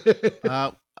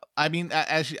 I mean,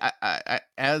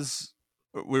 as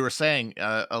we were saying,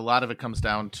 a lot of it comes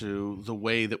down to the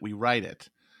way that we write it.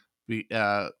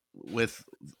 With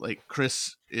like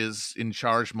Chris is in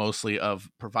charge mostly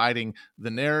of providing the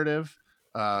narrative,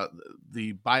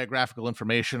 the biographical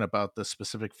information about the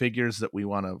specific figures that we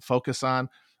want to focus on,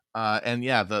 and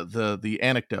the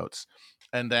anecdotes,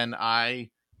 and then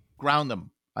I ground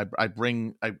them. I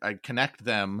connect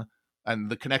them, and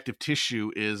the connective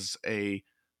tissue is a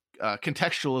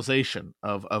contextualization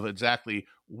of exactly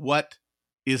what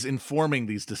is informing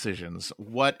these decisions,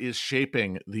 what is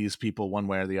shaping these people one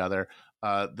way or the other,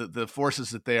 the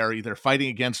forces that they are either fighting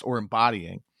against or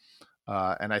embodying.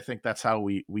 And I think that's how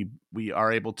we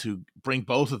are able to bring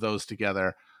both of those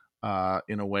together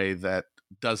in a way that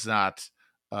does not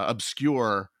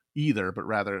obscure either, but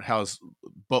rather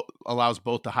allows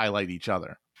both to highlight each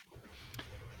other.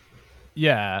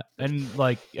 Yeah, and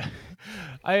like,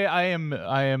 I am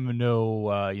no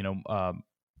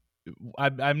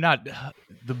I'm not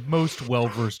the most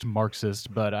well-versed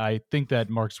Marxist, but I think that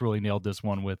Marx really nailed this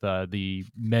one with the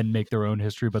 "men make their own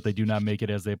history, but they do not make it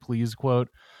as they please" quote.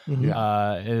 Mm-hmm.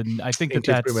 And I think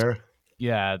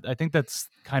I think that's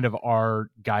kind of our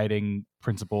guiding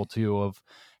principle too of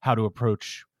how to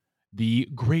approach the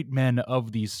great men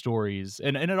of these stories,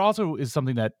 and it also is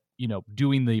something that,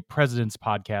 doing the President's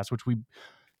podcast, which we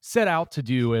set out to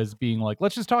do as being like,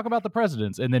 let's just talk about the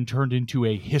presidents, and then turned into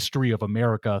a history of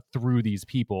America through these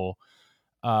people.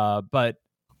 But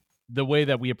the way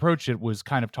that we approached it was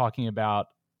kind of talking about,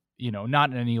 not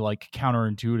in any like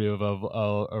counterintuitive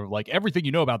of like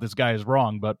everything about this guy is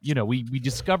wrong. But, we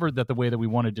discovered that the way that we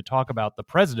wanted to talk about the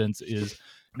presidents is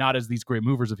not as these great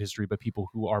movers of history, but people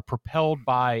who are propelled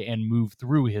by and move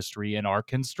through history and are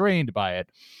constrained by it.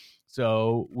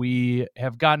 So we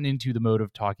have gotten into the mode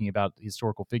of talking about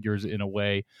historical figures in a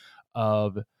way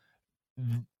of,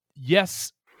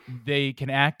 yes, they can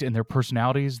act, and their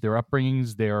personalities, their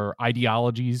upbringings, their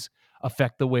ideologies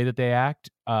affect the way that they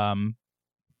act.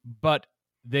 But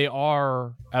they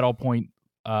are at all point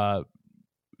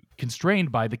constrained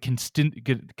by the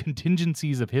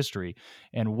contingencies of history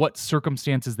and what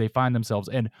circumstances they find themselves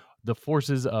and the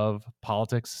forces of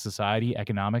politics, society,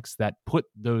 economics that put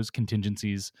those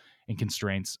contingencies and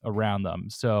constraints around them.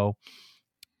 So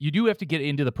you do have to get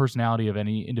into the personality of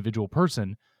any individual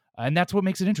person, and that's what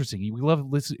makes it interesting. We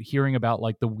love hearing about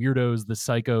like the weirdos, the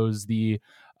psychos, the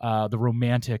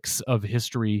romantics of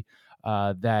history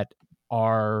that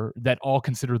all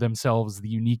consider themselves the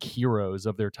unique heroes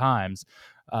of their times.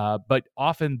 But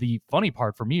often the funny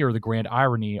part for me, or the grand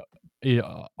ironies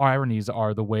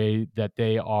are the way that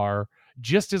they are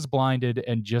just as blinded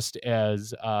and just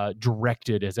as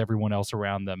directed as everyone else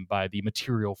around them by the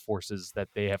material forces that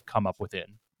they have come up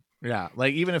within. Yeah,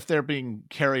 like even if they're being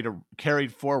carried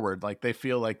forward, like they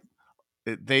feel like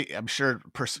I'm sure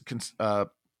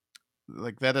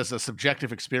like that is a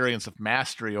subjective experience of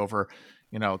mastery over,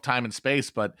 time and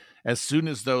space. But as soon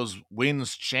as those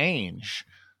winds change,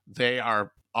 they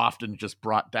are often just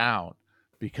brought down,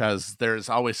 because there's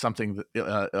always something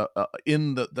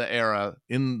in the era,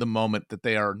 in the moment, that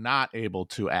they are not able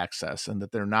to access and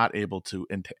that they're not able to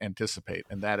anticipate.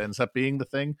 And that ends up being the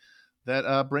thing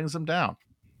that brings them down.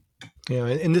 Yeah,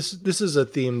 and this is a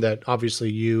theme that obviously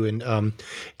you and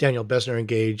Daniel Bessner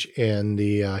engage in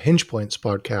the Hinge Points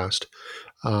podcast,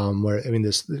 where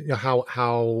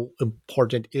how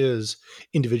important is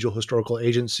individual historical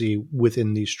agency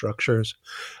within these structures.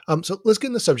 So let's get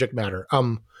in the subject matter.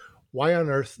 Why on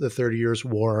earth the 30 Years'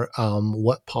 War?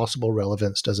 What possible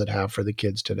relevance does it have for the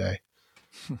kids today?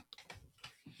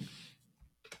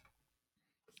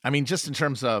 I mean, just in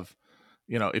terms of,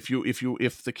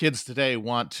 if the kids today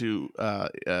want to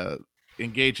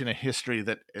engage in a history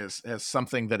that has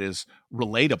something that is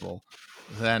relatable,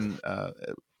 then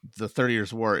the 30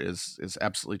 Years' War is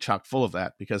absolutely chock full of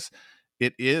that, because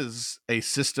it is a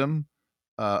system,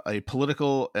 a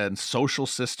political and social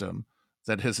system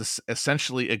that has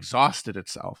essentially exhausted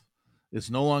itself,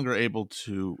 is no longer able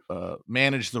to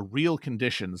manage the real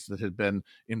conditions that had been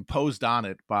imposed on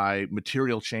it by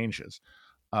material changes,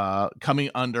 coming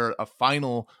under a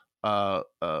final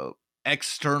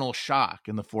external shock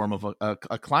in the form of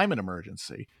a climate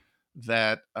emergency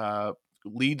that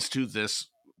leads to this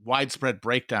widespread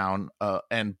breakdown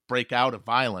and breakout of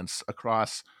violence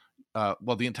across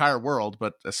the entire world,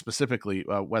 but specifically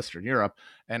Western Europe,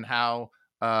 and how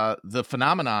the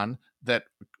phenomenon that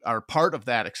are part of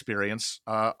that experience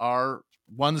are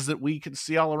ones that we can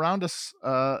see all around us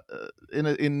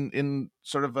in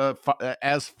sort of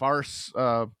as farce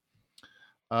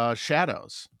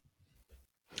shadows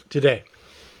today.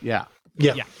 Yeah.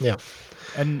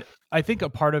 And I think a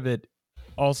part of it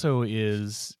also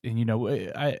is, and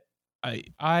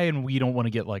and we don't want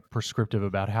to get like prescriptive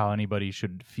about how anybody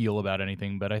should feel about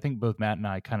anything, but I think both Matt and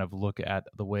I kind of look at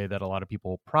the way that a lot of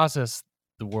people process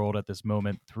the world at this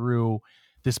moment through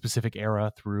this specific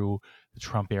era, through the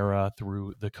Trump era,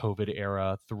 through the COVID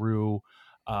era, through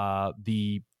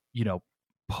the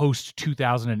post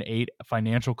 2008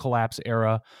 financial collapse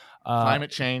era. Climate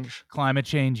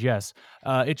change, yes.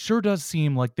 It sure does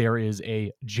seem like there is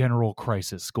a general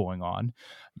crisis going on,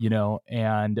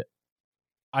 and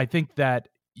I think that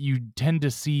you tend to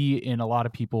see in a lot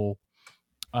of people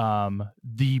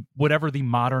whatever the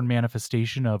modern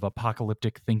manifestation of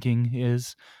apocalyptic thinking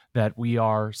is, that we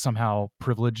are somehow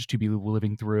privileged to be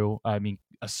living through. I mean,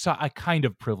 a kind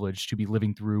of privilege to be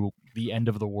living through the end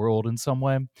of the world in some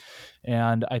way.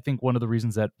 And I think one of the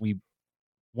reasons that we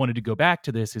wanted to go back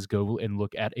to this is go and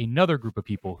look at another group of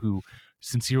people who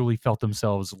sincerely felt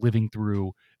themselves living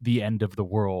through the end of the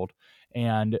world.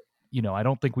 And, I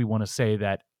don't think we want to say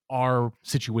that our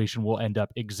situation will end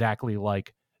up exactly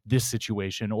like this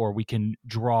situation, or we can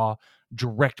draw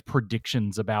direct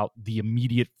predictions about the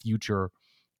immediate future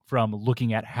from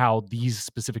looking at how these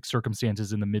specific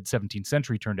circumstances in the mid 17th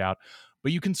century turned out.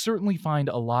 But you can certainly find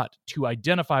a lot to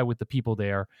identify with the people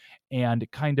there and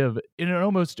kind of, in an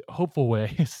almost hopeful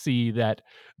way, see that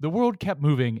the world kept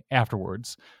moving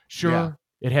afterwards. Sure,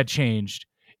 It had changed.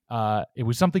 It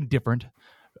was something different.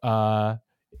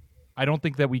 I don't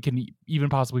think that we can even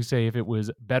possibly say if it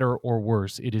was better or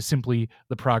worse. It is simply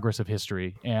the progress of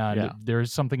history. And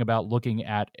there's something about looking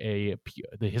at the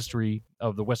history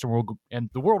of the Western world and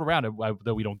the world around it,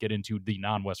 though we don't get into the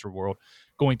non-Western world,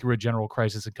 going through a general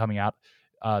crisis and coming out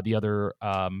the other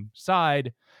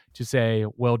side to say,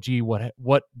 well, gee,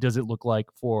 what does it look like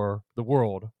for the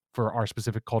world, for our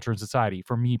specific culture and society,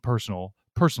 for me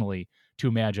personally, to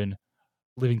imagine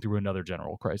living through another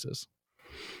general crisis.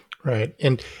 Right.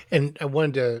 And I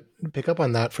wanted to pick up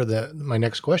on that for my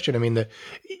next question. I mean,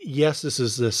 yes, this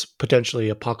is this potentially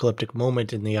apocalyptic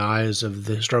moment in the eyes of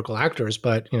the historical actors,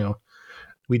 but,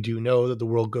 we do know that the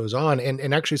world goes on,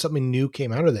 and actually something new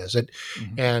came out of this.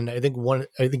 And I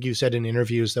think you said in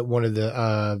interviews that one of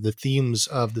the themes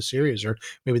of the series, or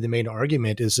maybe the main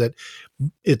argument, is that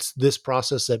it's this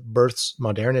process that births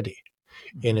modernity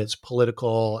in its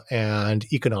political and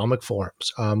economic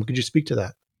forms. Could you speak to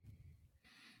that?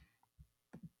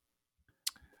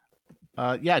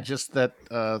 Just that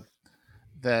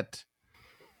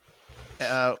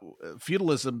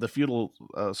feudalism, the feudal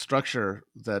structure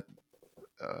that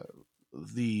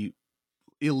the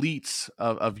elites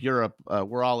of Europe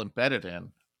were all embedded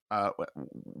in,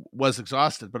 was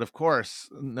exhausted. But of course,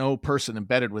 no person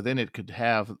embedded within it could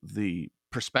have the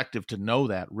perspective to know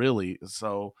that, really.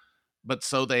 So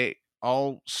they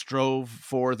all strove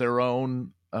for their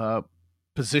own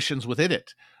positions within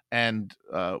it, and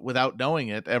without knowing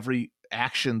it, every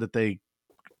action that they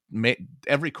made,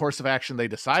 every course of action they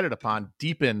decided upon,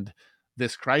 deepened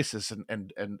this crisis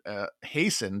and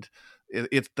hastened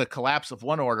it's the collapse of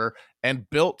one order and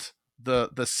built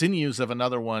the sinews of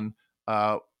another one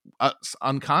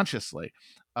unconsciously.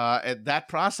 And that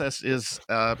process is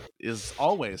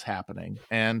always happening,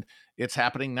 and it's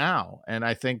happening now. And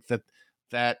I think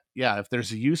that if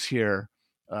there's a use here,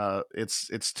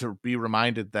 it's to be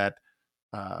reminded that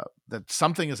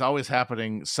something is always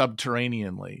happening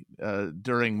subterraneanly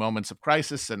during moments of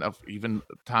crisis and of even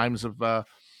times of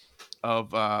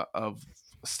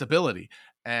stability,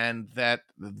 and that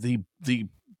the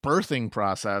birthing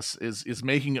process is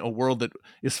making a world that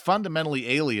is fundamentally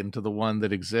alien to the one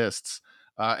that exists,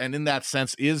 and in that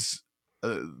sense is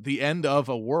the end of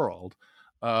a world,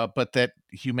 but that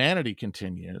humanity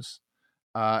continues,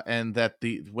 and that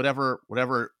the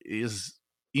whatever is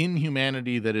in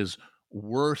humanity that is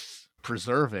worth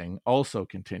preserving also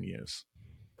continues.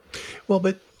 Well,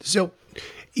 but so,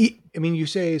 I mean, you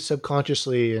say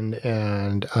subconsciously and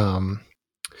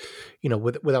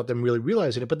without them really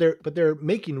realizing it, but they're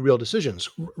making real decisions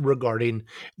regarding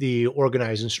the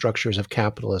organizing structures of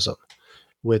capitalism,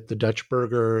 with the Dutch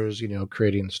burghers,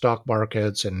 creating stock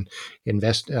markets and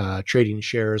trading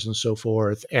shares and so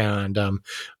forth. And the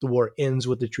war ends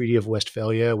with the Treaty of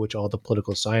Westphalia, which all the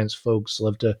political science folks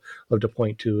love to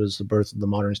point to as the birth of the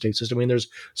modern state system. I mean, there's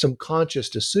some conscious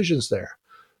decisions there.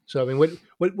 So, I mean,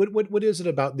 what is it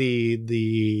about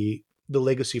the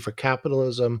legacy for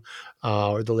capitalism,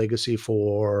 or the legacy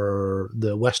for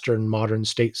the Western modern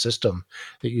state system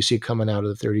that you see coming out of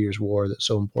the 30 Years' War that's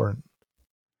so important?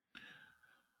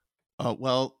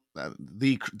 Well,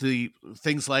 the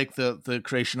things like the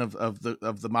creation of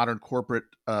the modern corporate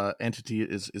entity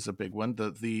is a big one.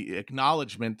 The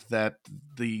acknowledgement that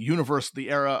the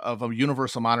era of a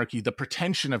universal monarchy, the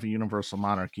pretension of a universal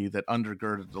monarchy that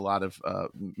undergirded a lot of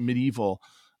medieval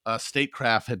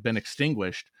statecraft had been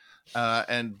extinguished,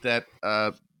 and that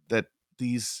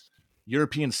these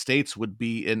European states would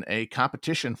be in a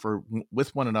competition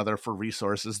with one another for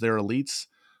resources. Their elites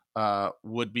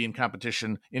would be in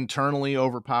competition internally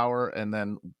over power, and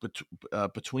then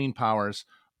between powers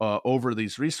over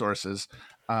these resources,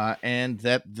 and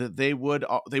that they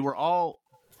were all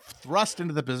thrust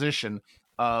into the position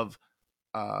of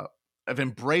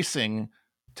embracing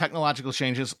technological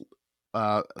changes,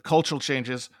 cultural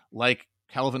changes like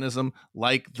Calvinism,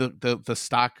 like the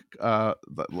stock,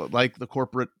 like the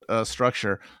corporate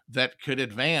structure that could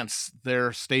advance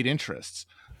their state interests.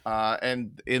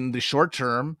 And in the short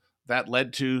term, that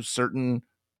led to certain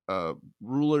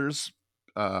rulers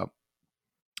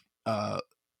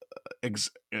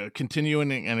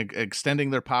continuing and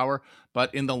extending their power.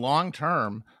 But in the long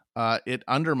term, it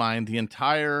undermined the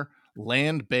entire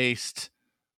land-based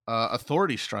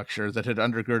authority structure that had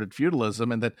undergirded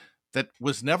feudalism, and that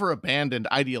was never abandoned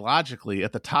ideologically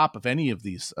at the top of any of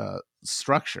these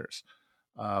structures,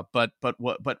 but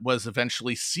was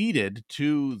eventually ceded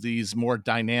to these more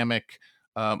dynamic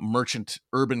merchant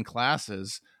urban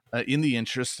classes in the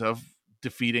interest of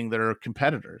defeating their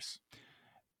competitors.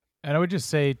 And I would just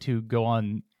say to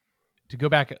go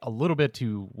back a little bit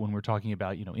to when we're talking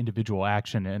about individual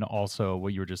action, and also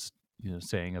what you were just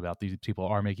saying about these people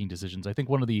are making decisions. I think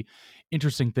one of the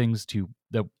interesting things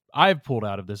that I've pulled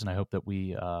out of this, and I hope that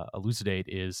we elucidate,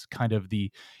 is kind of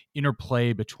the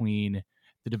interplay between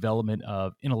the development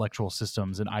of intellectual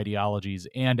systems and ideologies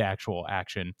and actual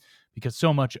action, because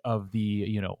so much of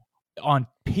the on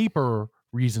paper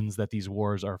reasons that these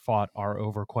wars are fought are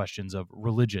over questions of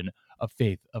religion, of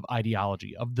faith, of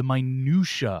ideology, of the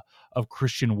minutia of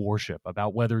Christian worship,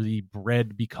 about whether the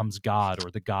bread becomes God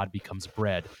or the God becomes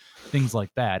bread, things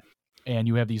like that. And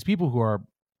you have these people who are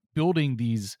building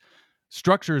these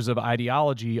structures of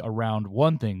ideology around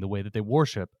one thing, the way that they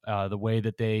worship, the way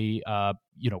that they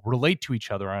relate to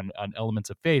each other on elements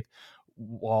of faith,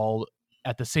 while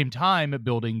at the same time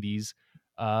building these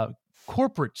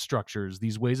corporate structures,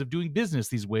 these ways of doing business,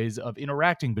 these ways of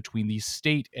interacting between the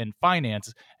state and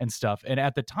finance and stuff. And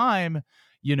at the time,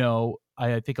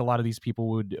 I think a lot of these people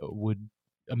would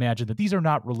imagine that these are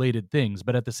not related things.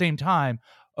 But at the same time,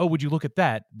 oh, would you look at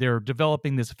that? They're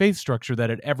developing this faith structure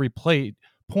that at every point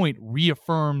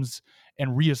reaffirms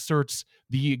and reasserts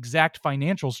the exact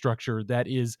financial structure that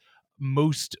is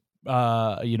most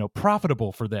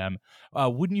profitable for them.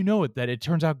 Wouldn't you know it, that it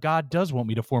turns out God does want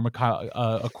me to form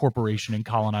a corporation and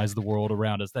colonize the world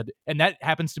around us, and that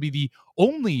happens to be the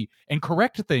only and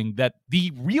correct thing that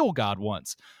the real God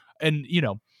wants. And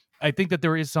I think that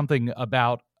there is something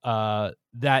about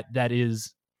that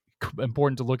is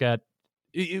important to look at.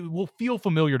 It will feel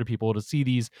familiar to people to see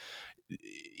these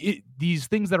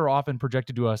things that are often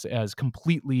projected to us as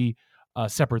completely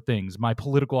separate things. My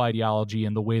political ideology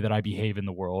and the way that I behave in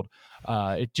the world.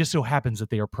 It just so happens that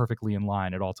they are perfectly in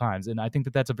line at all times. And I think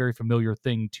that that's a very familiar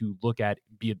thing to look at,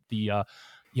 be it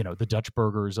the Dutch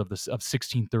burghers of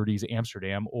 1630s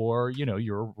Amsterdam, or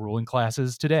your ruling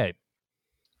classes today.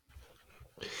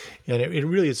 And it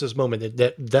really is this moment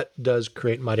that does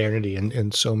create modernity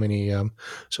in so many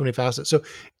facets. So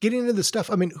getting into the stuff,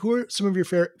 I mean, who are some of your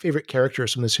favorite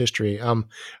characters from this history? I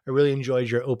really enjoyed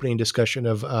your opening discussion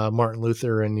of Martin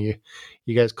Luther, and you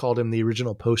guys called him the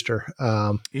original poster.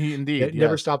 Indeed, it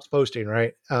never stops posting,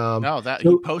 right?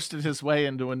 He posted his way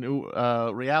into a new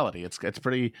reality. It's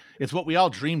it's what we all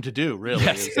dream to do, really.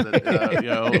 Yes. Is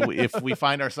that, if we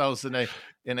find ourselves in a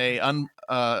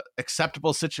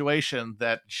acceptable situation,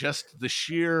 that just the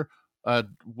sheer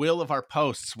will of our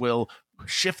posts will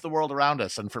shift the world around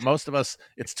us. And for most of us,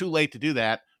 it's too late to do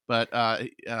that. But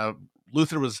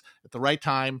Luther was at the right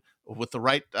time with the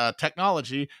right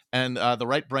technology and the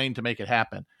right brain to make it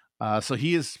happen. So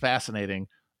he is fascinating.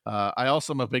 I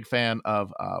also am a big fan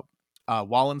of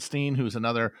Wallenstein, who's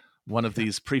another one of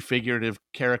these prefigurative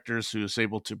characters who's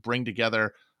able to bring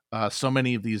together so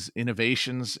many of these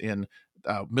innovations in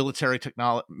military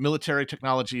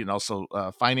technology, and also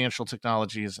financial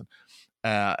technologies,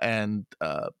 and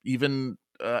even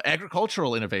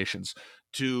agricultural innovations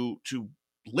to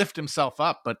lift himself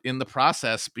up, but in the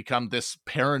process become this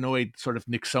paranoid sort of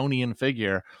Nixonian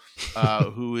figure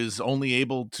who is only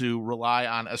able to rely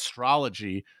on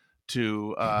astrology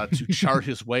to chart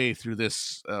his way through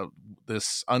this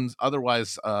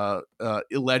otherwise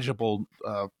illegible,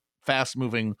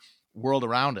 fast-moving world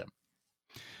around him.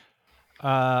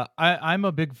 I'm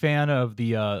a big fan of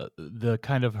the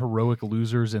kind of heroic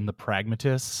losers and the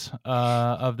pragmatists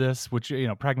of this, which, you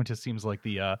know, pragmatist seems like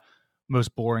the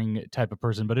most boring type of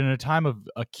person, but in a time of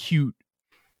acute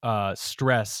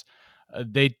stress,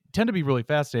 they tend to be really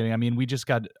fascinating. I mean,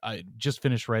 I just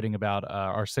finished writing about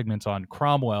our segments on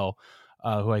Cromwell,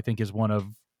 who I think is one of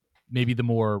maybe the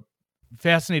more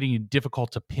fascinating and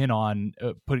difficult to pin on,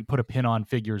 put a pin on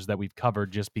figures that we've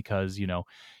covered, just because, you know,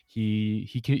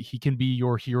 he can be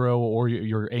your hero or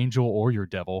your angel or your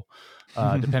devil,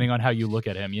 depending on how you look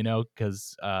at him, you know,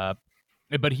 because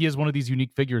but he is one of these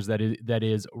unique figures that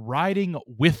is riding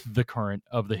with the current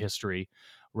of the history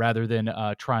rather than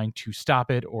trying to stop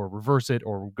it or reverse it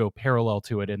or go parallel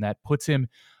to it, and that puts him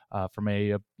from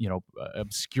a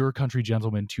obscure country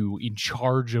gentleman to in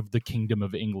charge of the Kingdom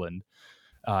of England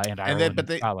and Ireland and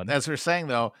Scotland. As we're saying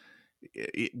though,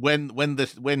 when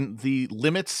the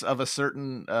limits of a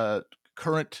certain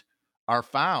current are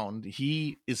found,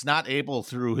 he is not able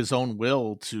through his own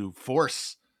will to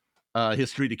force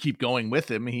history to keep going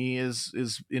with him. He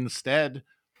is instead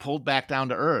pulled back down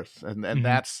to earth, and Mhm.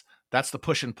 that's the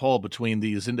push and pull between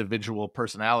these individual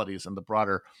personalities and the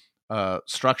broader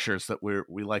structures that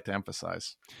we like to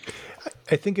emphasize.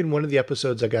 I think in one of the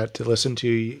episodes I got to listen to,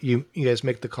 you guys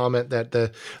make the comment that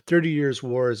the 30 Years'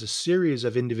 War is a series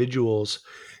of individuals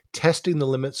testing the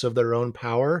limits of their own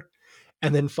power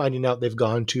and then finding out they've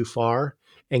gone too far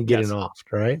and getting Yes. off,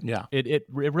 right? Yeah. It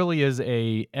really is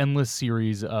a endless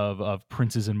series of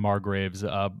princes and margraves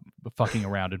fucking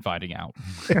around and finding out.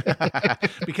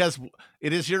 Because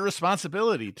it is your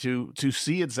responsibility to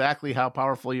see exactly how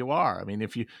powerful you are. I mean,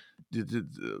 if you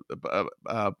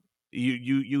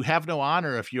you have no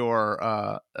honor if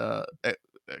you're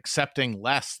accepting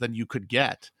less than you could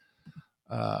get,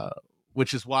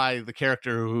 which is why the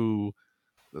character who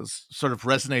sort of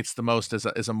resonates the most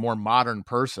as a more modern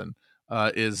person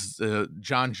is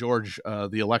John George,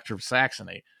 the Elector of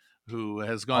Saxony, who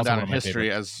has gone Also down one in of my history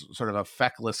favorites. as sort of a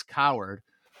feckless coward,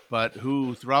 but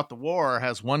who throughout the war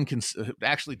has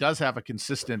actually does have a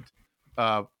consistent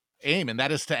aim, and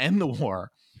that is to end the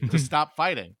war, to stop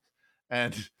fighting.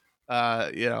 And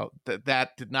that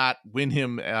did not win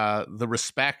him the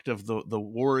respect of the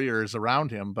warriors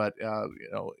around him, but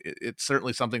it's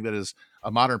certainly something that is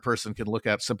a modern person can look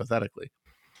at sympathetically.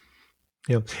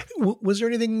 Yeah. Was there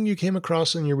anything you came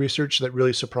across in your research that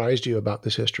really surprised you about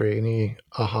this history? Any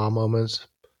aha moments?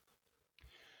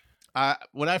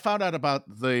 When I found out about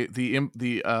I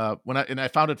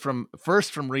found it from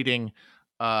reading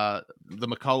the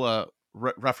McCullough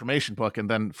Reformation book, and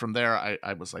then from there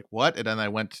I was like, what? And then I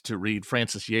went to read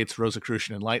Francis Yates'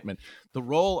 Rosicrucian Enlightenment. The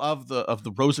role of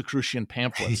the Rosicrucian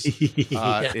pamphlets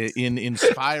Yes. in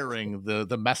inspiring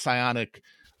the messianic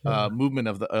movement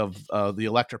of the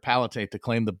Elector Palatinate to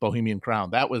claim the Bohemian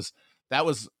crown. That was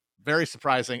very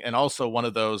surprising, and also one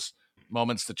of those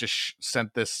moments that just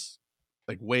sent this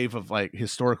like wave of like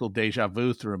historical deja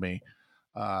vu through me,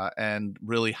 and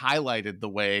really highlighted the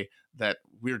way that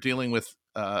we're dealing with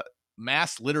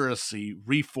mass literacy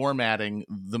reformatting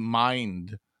the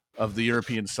mind of the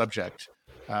European subject,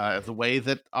 the way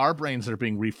that our brains are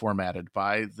being reformatted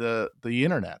by the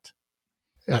internet.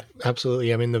 Yeah,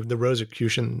 absolutely. I mean, the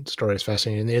Rosicrucian story is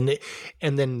fascinating,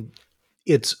 and then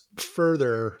it's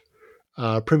further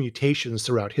permutations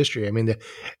throughout history. I mean,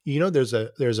 there's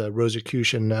a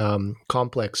Rosicrucian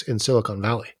complex in Silicon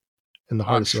Valley, in the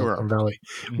heart of Silicon Valley,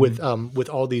 with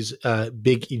all these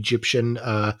big Egyptian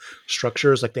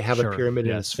structures. Like they have a pyramid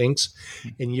and a sphinx.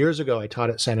 And years ago, I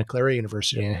taught at Santa Clara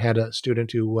University, and I had a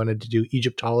student who wanted to do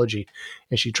Egyptology,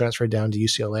 and she transferred down to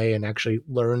UCLA and actually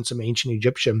learned some ancient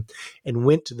Egyptian, and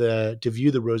went to view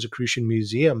the Rosicrucian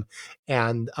Museum.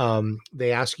 And they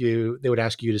would ask you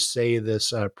to say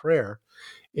this prayer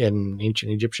in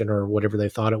ancient Egyptian or whatever they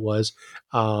thought it was,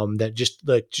 that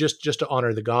just to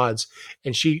honor the gods.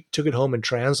 And she took it home and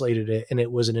translated it, and it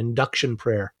was an induction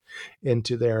prayer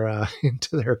into their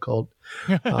cult.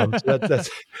 So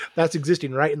that's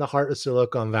existing right in the heart of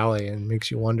Silicon Valley, and makes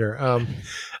you wonder.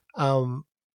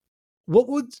 What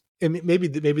would, and maybe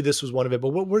this was one of it, but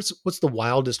what's the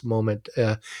wildest moment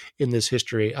in this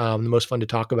history? The most fun to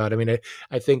talk about. I mean,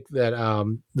 I think that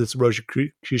this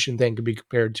Rosicrucian thing could be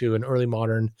compared to an early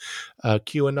modern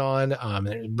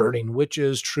QAnon, burning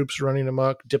witches, troops running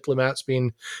amok, diplomats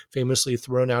being famously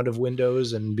thrown out of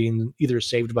windows and being either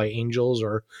saved by angels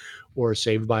or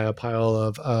saved by a pile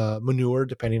of manure,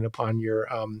 depending upon your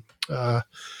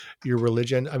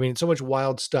religion. I mean, so much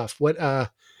wild stuff.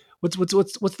 What's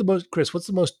the most, Chris? What's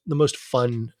the most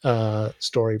fun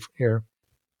story here?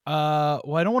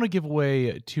 Well, I don't want to give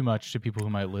away too much to people who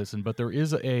might listen, but there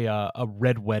is a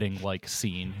red wedding like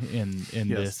scene in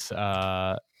Yes.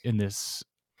 in this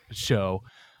show.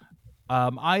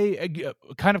 I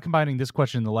kind of combining this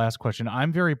question and the last question.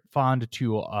 I'm very fond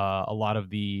to a lot of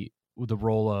the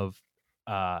role of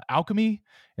alchemy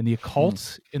and the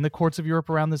occult in the courts of Europe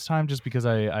around this time, just because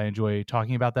I enjoy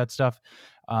talking about that stuff.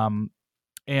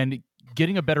 And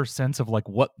getting a better sense of like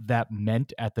what that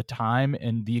meant at the time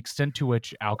and the extent to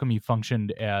which alchemy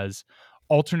functioned as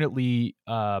alternately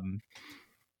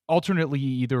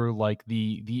either like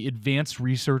the advanced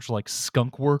research like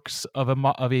skunk works of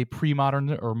a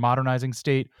pre-modern or modernizing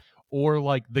state, or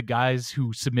like the guys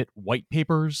who submit white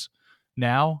papers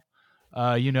now,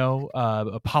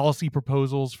 policy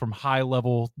proposals from high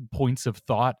level points of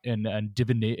thought and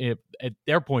divination at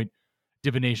their point.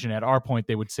 Divination at our point,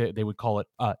 they would call it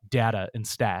data and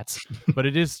stats, but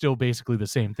it is still basically the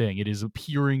same thing. It is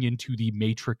peering into the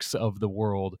matrix of the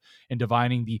world and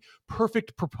divining the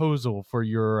perfect proposal for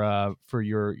your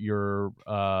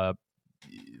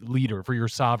leader, for your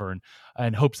sovereign,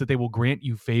 in hopes that they will grant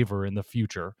you favor in the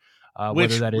future. Which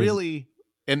whether that really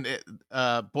it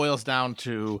boils down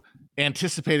to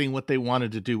anticipating what they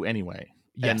wanted to do anyway,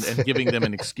 Yes. and giving them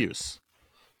an excuse.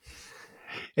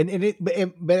 But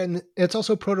it's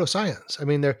also proto-science. I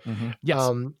mean, there,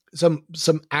 Yes.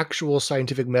 Some actual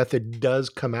scientific method does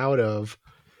come out of.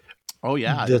 Oh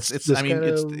yeah, this it's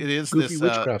goofy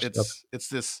witchcraft stuff. It's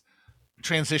this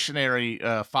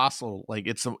transitionary fossil. Like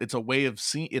it's a way of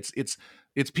seeing. It's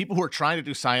people who are trying to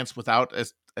do science without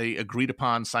a agreed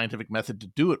upon scientific method to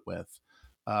do it with.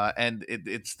 And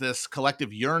it's this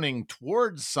collective yearning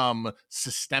towards some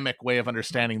systemic way of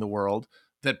understanding the world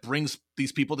that brings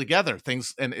these people together.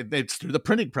 It's through the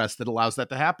printing press that allows that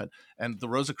to happen. And the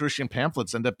Rosicrucian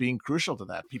pamphlets end up being crucial to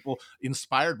that. People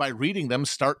inspired by reading them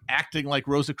start acting like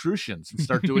Rosicrucians and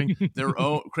start doing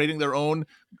creating their own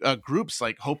groups,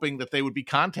 like hoping that they would be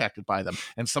contacted by them.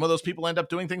 And some of those people end up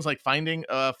doing things like founding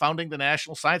the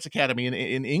National Science Academy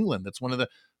in England. That's one of the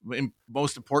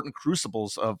most important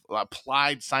crucibles of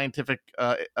applied scientific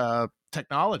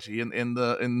technology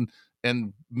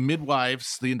and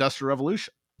midwives the Industrial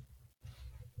Revolution.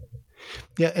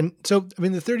 Yeah, and so I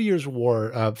mean, the 30 Years'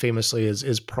 War famously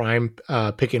is prime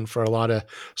picking for a lot of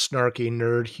snarky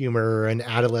nerd humor and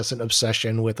adolescent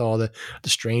obsession with all the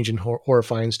strange and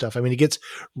horrifying stuff. I mean, it gets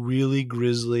really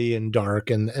grisly and dark,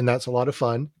 and that's a lot of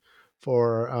fun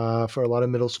for a lot of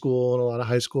middle school and a lot of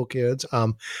high school kids.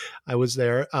 I was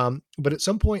there, but at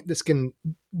some point,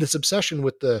 this obsession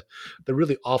with the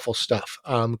really awful stuff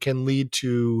can lead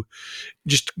to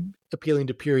just appealing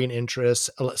to peering interests,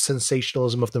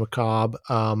 sensationalism of the macabre,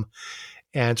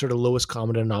 and sort of lowest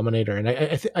common denominator. And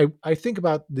I think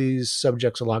about these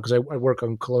subjects a lot because I work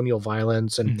on colonial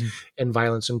violence and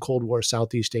violence in Cold War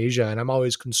Southeast Asia. And I'm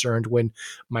always concerned when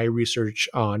my research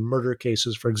on murder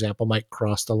cases, for example, might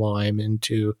cross the line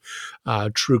into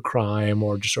true crime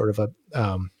or just sort of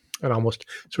an almost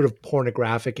sort of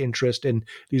pornographic interest in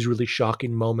these really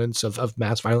shocking moments of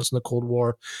mass violence in the Cold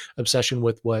War, obsession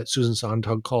with what Susan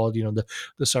Sontag called,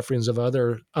 the sufferings of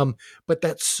other. But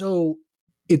that's so.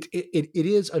 It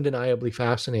is undeniably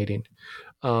fascinating,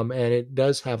 and it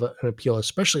does have an appeal,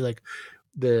 especially like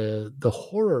the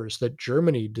horrors that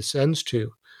Germany descends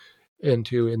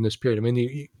into in this period. I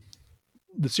mean,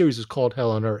 the series is called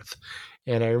Hell on Earth,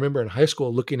 and I remember in high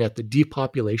school looking at the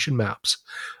depopulation maps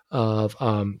of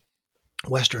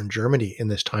Western Germany in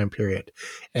this time period,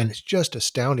 and it's just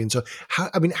astounding. So, how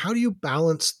do you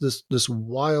balance this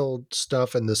wild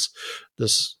stuff and this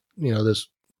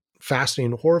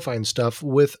fascinating, horrifying stuff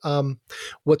with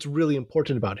what's really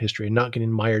important about history and not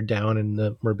getting mired down in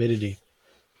the morbidity?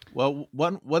 Well,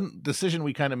 one decision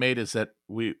we kind of made is that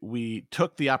we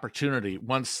took the opportunity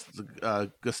once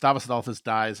Gustavus Adolphus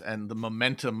dies and the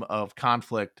momentum of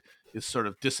conflict is sort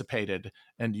of dissipated,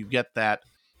 and you get that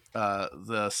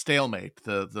the stalemate,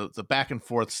 the back and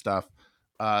forth stuff.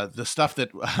 The stuff that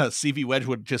C.V.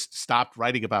 Wedgwood just stopped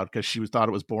writing about because she thought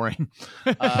it was boring.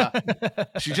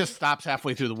 She just stops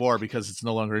halfway through the war because it's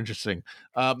no longer interesting.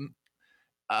 We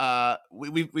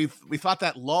thought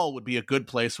that lull would be a good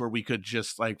place where we could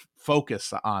just like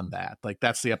focus on that. Like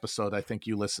that's the episode I think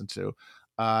you listened to,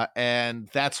 and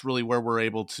that's really where we're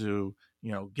able to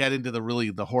get into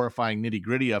the horrifying nitty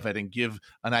gritty of it and give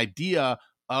an idea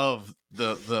of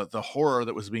the horror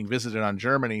that was being visited on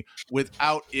Germany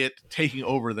without it taking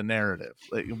over the narrative.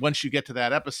 Like, once you get to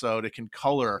that episode, it can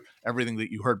color everything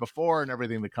that you heard before and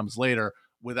everything that comes later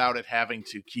without it having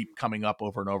to keep coming up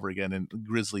over and over again in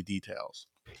grisly details.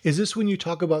 Is this when you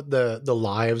talk about the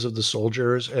lives of the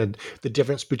soldiers and the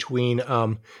difference between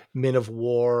men of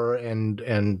war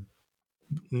and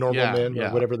normal men, or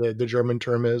whatever the German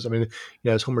term is. I mean,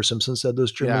 as Homer Simpson said,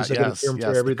 those Germans, they got a term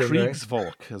for everything, the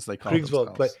Kriegsvolk, as they call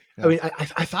themselves. But I mean,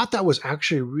 I thought that was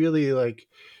actually really like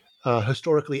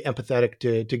historically empathetic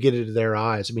to get into their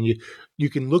eyes. I mean, you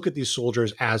can look at these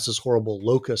soldiers as this horrible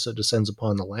locust that descends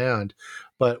upon the land,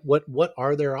 but what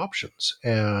are their options,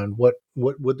 and what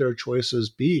would their choices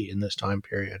be in this time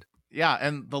period? Yeah,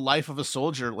 and the life of a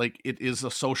soldier, like, it is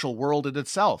a social world in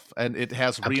itself, and it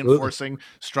has Absolutely. reinforcing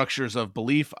structures of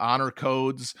belief, honor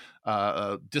codes,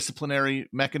 disciplinary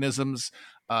mechanisms,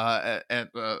 and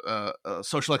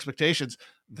social expectations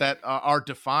that are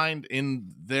defined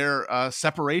in their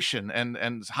separation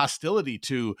and hostility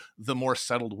to the more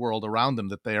settled world around them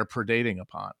that they are predating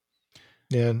upon.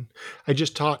 And I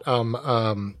just taught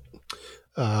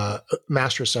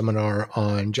master seminar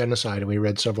on genocide, and we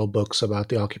read several books about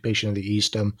the occupation of the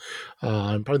East, and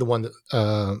probably the one that,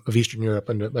 of Eastern Europe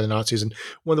by the Nazis. And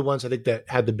one of the ones I think that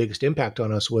had the biggest impact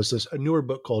on us was a newer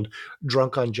book called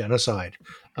Drunk on Genocide,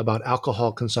 about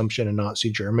alcohol consumption in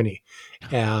Nazi Germany.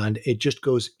 And it just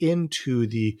goes into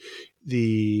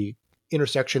the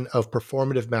intersection of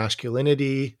performative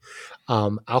masculinity,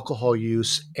 alcohol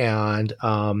use, and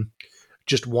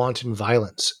just wanton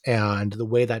violence, and the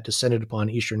way that descended upon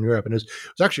Eastern Europe. And it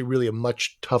was actually really a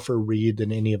much tougher read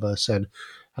than any of us had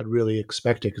really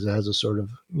expected, because it has a sort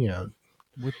of,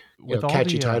 with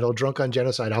catchy title, Drunk on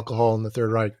Genocide, Alcohol in the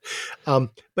Third Reich.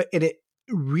 But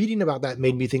reading about that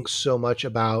made me think so much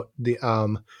about the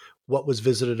what was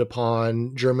visited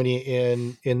upon Germany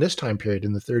in this time period,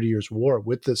 in the 30 Years' War,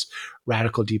 with this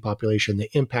radical depopulation, the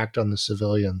impact on the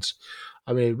civilians.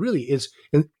 I mean, it really is.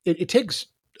 It takes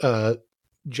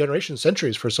generations,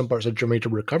 centuries for some parts of Germany to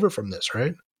recover from this,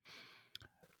 right?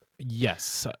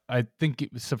 Yes, I think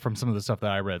from some of the stuff that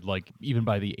I read, like even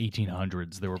by the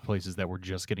 1800s, there were places that were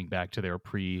just getting back to their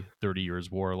pre-30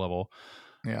 Years' War level.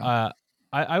 Yeah.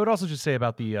 I would also just say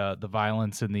about the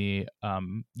violence and the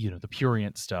the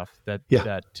purient stuff that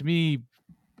to me,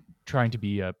 trying to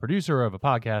be a producer of a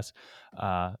podcast,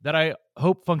 that I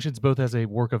hope functions both as a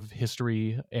work of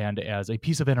history and as a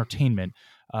piece of entertainment.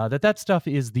 That stuff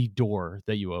is the door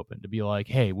that you open to be like,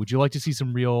 hey, would you like to see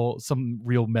some real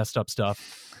messed up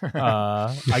stuff?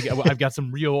 I've got a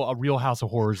real house of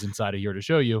horrors inside of here to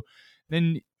show you.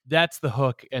 Then that's the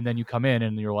hook, and then you come in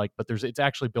and you're like, but it's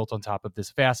actually built on top of this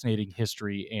fascinating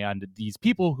history and these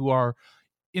people who are,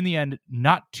 in the end,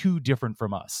 not too different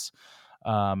from us.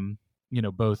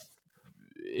 Both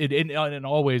in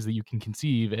all ways that you can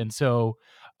conceive, and so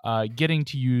getting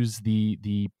to use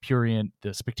the prurient,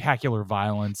 the spectacular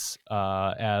violence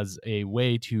as a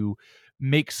way to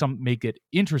make it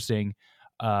interesting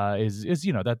is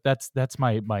that's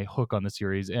my hook on the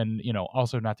series. And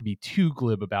also, not to be too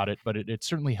glib about it, but it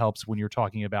certainly helps when you're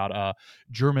talking about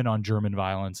German on German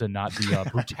violence and not the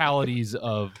brutalities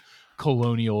of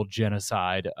colonial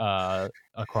genocide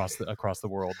across the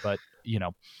world. But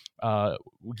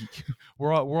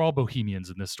we're all bohemians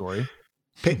in this story.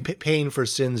 Paying for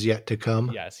sins yet to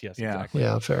come. Yes, yeah. Exactly.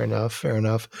 Yeah, fair enough.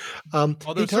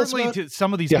 Although certainly to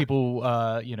some of these people,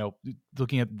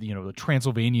 looking at the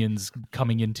Transylvanians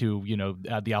coming into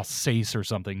the Alsace or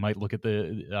something, might look at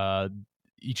the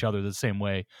each other the same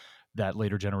way that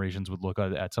later generations would look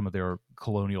at some of their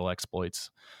colonial exploits.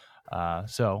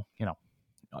 So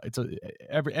it's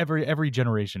every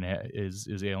generation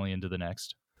is alien to the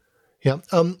next. Yeah.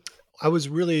 I was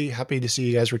really happy to see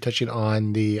you guys were touching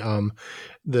on the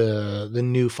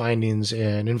new findings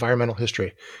in environmental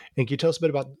history. And can you tell us a bit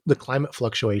about the climate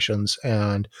fluctuations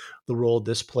and the role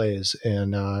this plays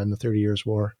in the 30 Years'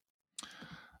 War?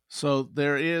 So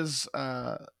there is,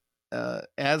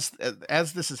 as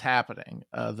this is happening,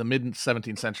 the mid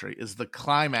 17th century is the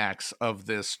climax of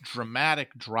this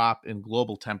dramatic drop in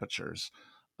global temperatures.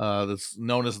 That's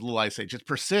known as the Little Ice Age. It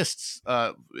persists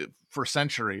for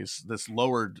centuries, this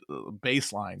lowered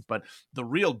baseline, but the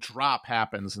real drop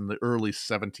happens in the early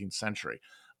 17th century.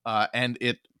 And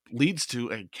it leads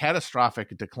to a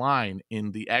catastrophic decline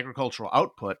in the agricultural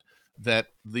output that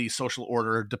the social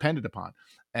order depended upon.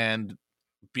 And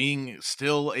being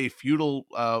still a feudal,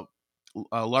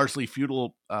 largely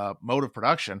feudal mode of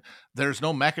production, there's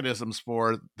no mechanisms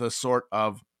for the sort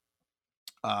of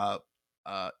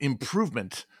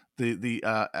improvement, the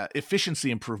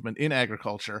efficiency improvement in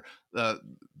agriculture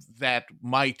that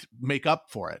might make up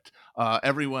for it.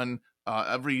 Everyone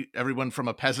from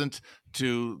a peasant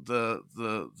to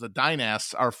the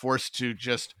dynasts are forced to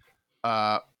just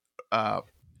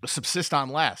subsist on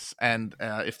less, and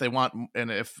if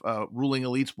ruling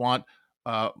elites want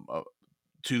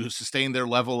to sustain their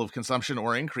level of consumption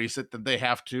or increase it, then they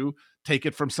have to take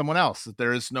it from someone else.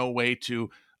 There is no way to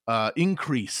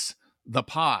increase the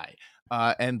pie.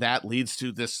 and that leads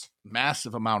to this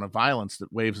massive amount of violence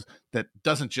that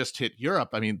doesn't just hit Europe.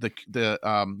 I mean, the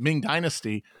Ming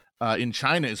Dynasty in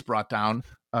China is brought down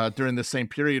during the same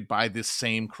period by this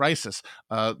same crisis.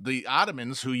 The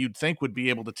Ottomans, who you'd think would be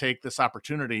able to take this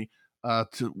opportunity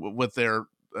with their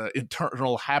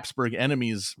internal Habsburg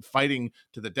enemies fighting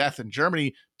to the death in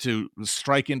Germany to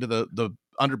strike into the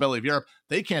underbelly of Europe,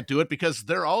 they can't do it because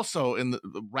they're also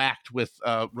racked with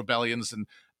rebellions and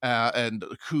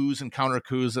coups and counter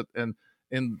coups in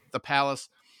the palace,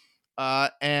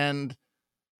 and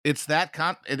it's that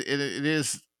it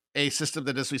is a system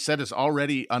that, as we said, is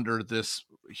already under this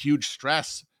huge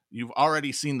stress. You've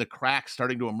already seen the cracks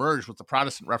starting to emerge with the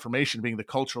Protestant Reformation being the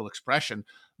cultural expression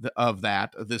of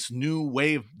that, this new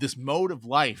wave, this mode of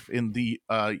life in the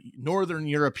northern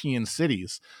European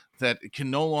cities that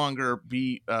can no longer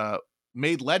be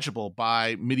made legible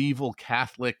by medieval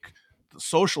Catholic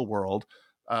social world.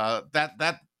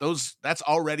 That's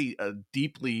already a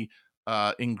deeply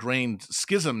ingrained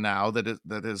schism now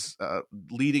that is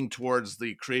leading towards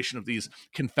the creation of these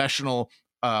confessional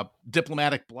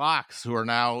diplomatic blocs who are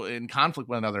now in conflict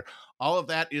with one another. All of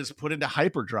that is put into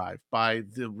hyperdrive by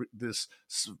this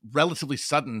relatively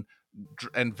sudden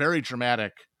and very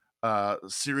dramatic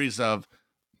series of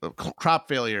crop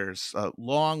failures,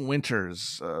 long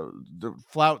winters, the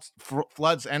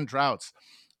floods and droughts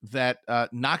that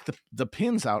knock the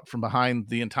pins out from behind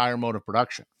the entire mode of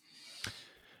production.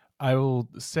 I will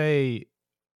say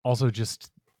also,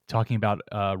 just talking about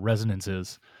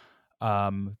resonances,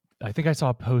 I think I saw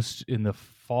a post in the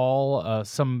fall.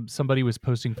 Somebody was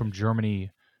posting from Germany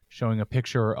showing a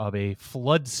picture of a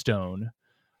floodstone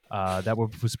that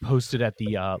was posted at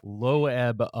the low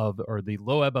ebb of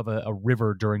a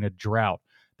river during a drought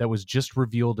that was just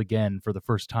revealed again for the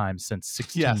first time since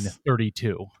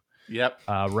 1632. Yep.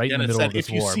 Right in the middle of this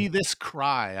war. If you war. see this,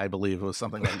 cry, I believe it was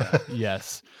something like that.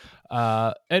 Yes.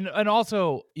 And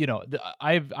also,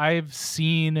 I've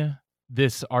seen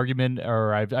this argument,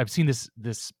 or I've seen this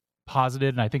posited,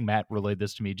 and I think Matt relayed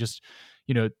this to me, just,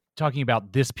 talking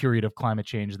about this period of climate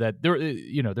change, that there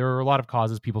are a lot of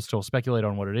causes. People still speculate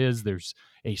on what it is. There's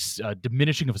a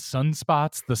diminishing of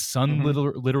sunspots. The sun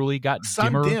literally got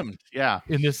dimmer in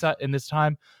this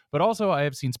time. But also, I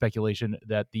have seen speculation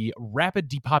that the rapid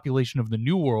depopulation of the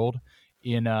New World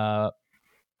in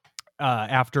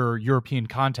after European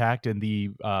contact and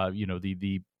the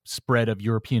spread of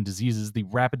European diseases, the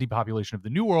rapid depopulation of the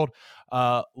New World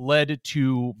led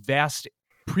to vast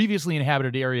previously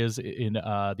inhabited areas in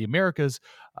the Americas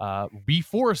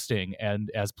reforesting, and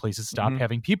as places stopped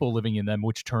having people living in them,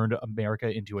 which turned America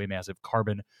into a massive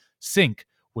carbon sink,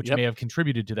 which may have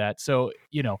contributed to that. So,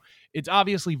 it's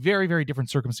obviously very, very different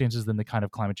circumstances than the kind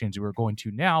of climate change we're going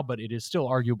to now, but it is still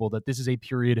arguable that this is a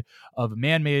period of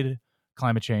man-made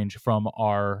climate change from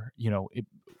our,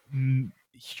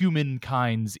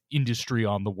 humankind's industry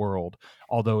on the world,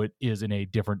 although it is in a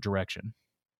different direction.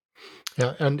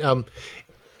 Yeah, and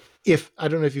I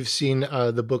don't know if you've seen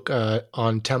the book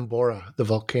on Tambora, the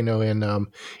volcano in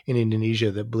Indonesia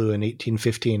that blew in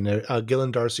 1815.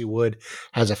 Gillen Darcy Wood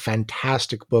has a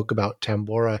fantastic book about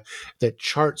Tambora that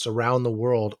charts around the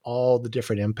world all the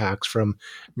different impacts, from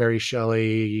Mary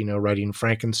Shelley, writing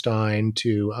Frankenstein,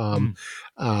 to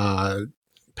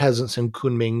peasants in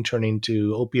Kunming turning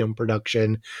to opium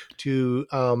production, to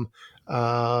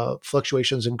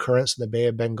fluctuations in currents in the Bay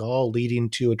of Bengal leading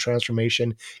to a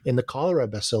transformation in the cholera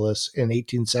bacillus in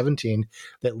 1817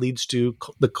 that leads to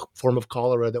the form of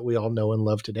cholera that we all know and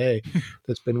love today,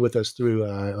 that's been with us through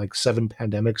like 7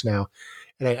 pandemics now.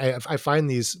 And I find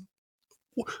these,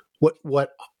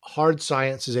 what hard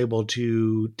science is able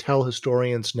to tell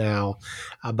historians now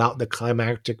about the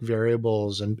climactic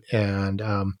variables and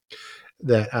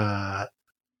that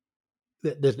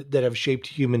have shaped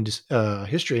human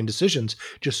history and decisions,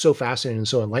 just so fascinating and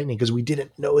so enlightening, because we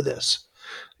didn't know this,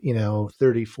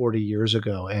 30, 40 years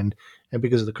ago. And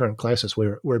because of the current crisis,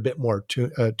 we're a bit more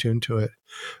tuned to it.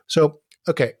 So,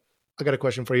 okay, I got a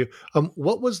question for you.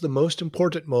 What was the most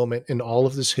important moment in all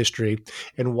of this history,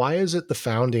 and why is it the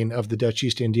founding of the Dutch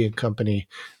East India Company,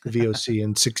 the VOC,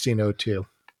 in 1602?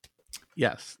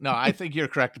 Yes. No, I think you're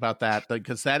correct about that,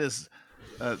 because that is...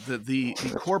 the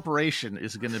corporation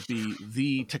is going to be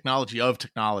the technology of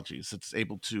technologies. It's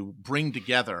able to bring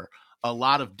together a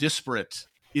lot of disparate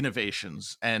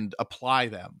innovations and apply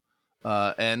them.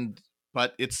 But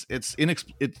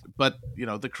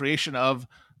the creation of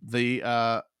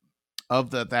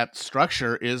that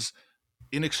structure is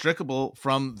inextricable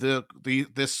from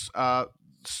this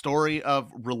story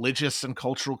of religious and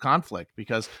cultural conflict,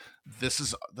 because this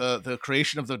is the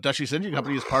creation of the Dutch East India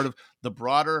Company is part of the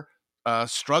broader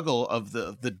struggle of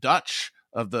the Dutch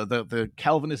the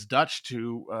Calvinist Dutch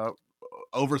to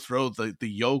overthrow the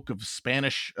yoke of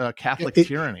Spanish Catholic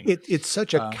tyranny. It's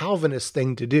such a Calvinist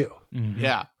thing to do. Mm-hmm.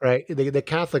 Yeah, right.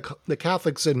 The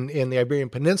Catholics in the Iberian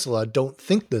Peninsula don't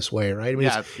think this way, right? I mean,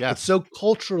 it's so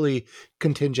culturally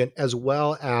contingent as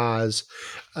well as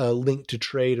linked to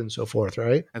trade and so forth,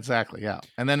 right? Exactly. Yeah,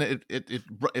 and then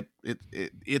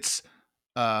it's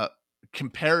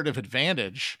comparative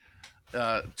advantage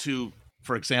to,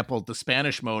 for example, the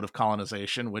Spanish mode of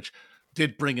colonization, which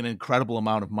did bring an incredible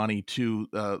amount of money to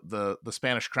the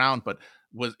Spanish crown, but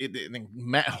was in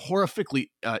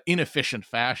horrifically inefficient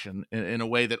fashion in a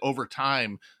way that over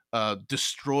time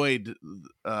destroyed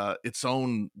its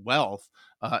own wealth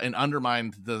and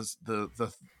undermined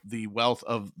the wealth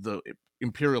of the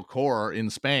imperial core in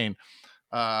Spain.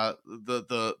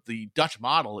 The Dutch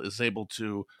model is able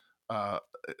to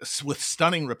with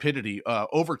stunning rapidity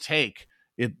overtake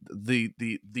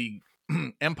the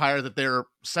empire that they're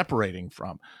separating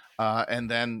from,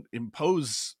 and then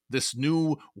impose this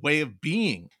new way of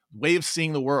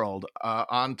seeing the world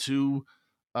onto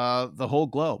the whole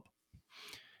globe.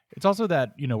 It's also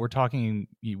that, we're talking,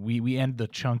 we end the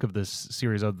chunk of this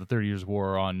series of the 30 Years'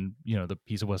 War on, the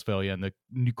Peace of Westphalia and the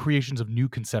new creations of new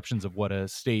conceptions of what a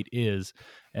state is.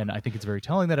 And I think it's very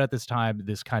telling that at this time,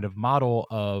 this kind of model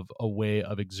of a way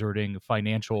of exerting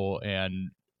financial and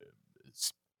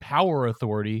power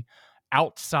authority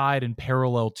outside and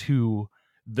parallel to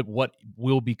what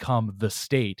will become the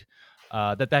state,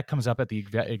 that comes up at the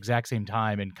exact same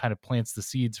time and kind of plants the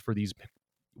seeds for these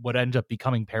what ends up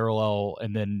becoming parallel,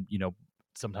 and then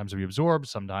sometimes reabsorbed,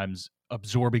 sometimes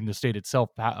absorbing the state itself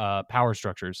power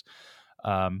structures,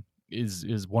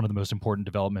 is one of the most important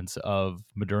developments of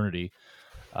modernity.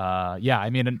 I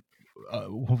mean,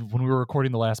 when we were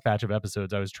recording the last batch of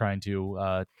episodes, I was trying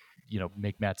to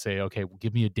make Matt say, okay, well,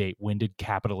 give me a date. When did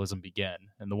capitalism begin?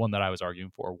 And the one that I was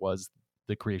arguing for was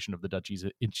the creation of the Dutch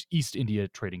East India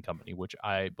Trading Company, which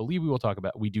I believe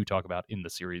we do talk about in the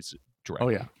series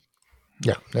directly. Oh yeah.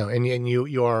 Yeah, no, and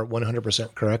you are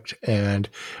 100% correct. And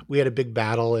we had a big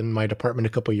battle in my department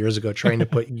a couple of years ago trying to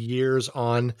put years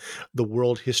on the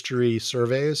world history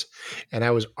surveys, and I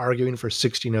was arguing for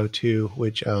 1602,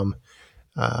 which I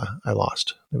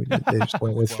lost. They just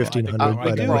went with 1500.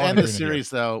 I do end the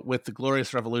series though with the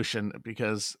Glorious Revolution,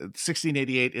 because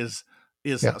 1688 is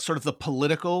sort of the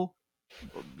political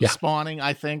spawning,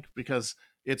 I think, because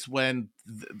it's when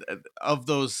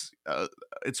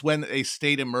it's when a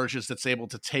state emerges that's able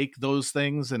to take those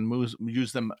things and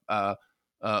use them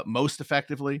most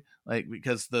effectively, like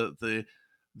because the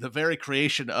very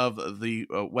creation of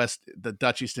the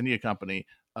Dutch East India Company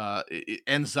it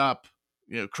ends up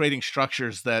creating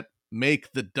structures that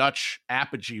make the Dutch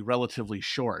apogee relatively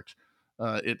short.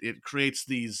 It creates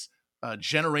these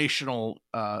generational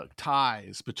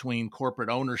ties between corporate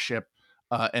ownership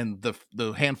and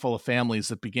the handful of families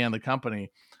that began the company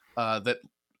that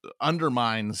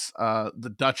undermines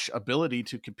the Dutch ability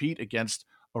to compete against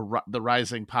the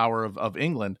rising power of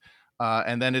England.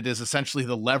 And then it is essentially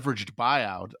the leveraged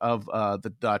buyout of the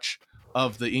Dutch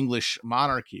of the English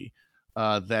monarchy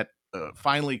that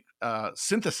finally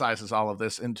synthesizes all of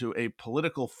this into a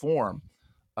political form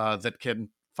that can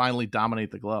finally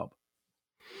dominate the globe.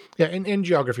 Yeah, and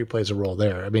geography plays a role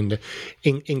there. I mean,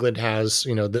 England has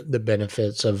the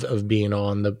benefits of being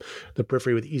on the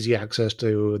periphery with easy access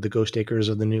to the ghost acres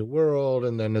of the New World,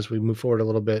 and then as we move forward a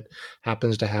little bit,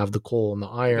 happens to have the coal and the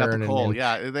iron. The coal,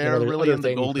 they're really in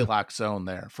the Goldilocks zone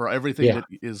there for everything that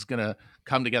is going to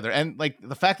come together. And like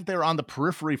the fact that they were on the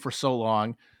periphery for so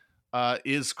long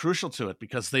is crucial to it,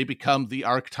 because they become the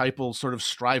archetypal sort of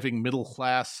striving middle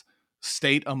class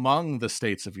state among the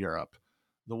states of Europe.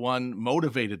 The one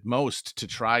motivated most to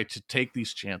try to take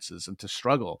these chances and to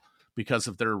struggle because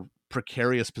of their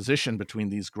precarious position between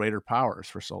these greater powers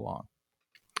for so long.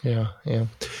 Yeah.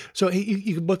 So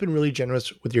you've both been really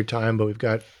generous with your time, but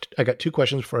I got two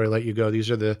questions before I let you go. These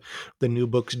are the new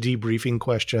books debriefing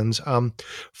questions.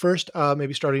 First,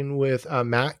 maybe starting with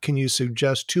Matt, can you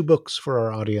suggest two books for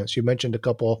our audience? You mentioned a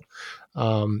couple,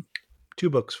 two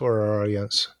books for our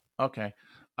audience. Okay.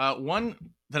 One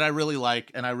that I really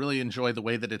like, and I really enjoy the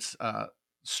way that it's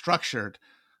structured.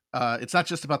 It's not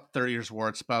just about the 30 Years' War,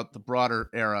 it's about the broader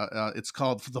era. It's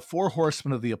called The Four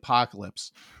Horsemen of the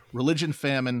Apocalypse, Religion,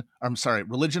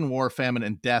 War, Famine,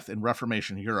 and Death in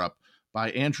Reformation Europe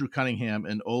by Andrew Cunningham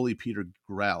and Ole Peter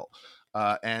Grell.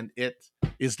 And it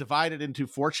is divided into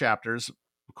 4 chapters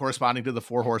corresponding to the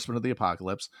Four Horsemen of the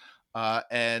Apocalypse.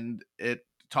 And it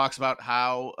talks about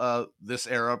how this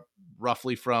era,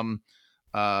 roughly from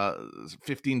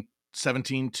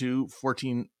 1517 to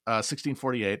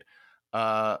 1648,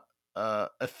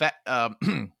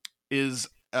 is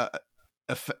the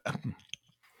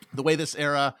way this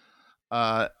era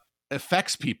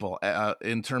affects people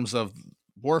in terms of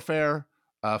warfare,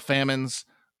 famines,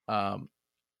 the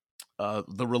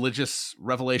religious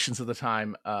revelations of the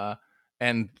time,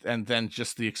 and then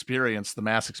just the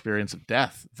mass experience of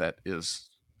death that is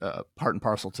part and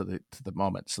parcel to the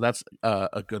moment. So that's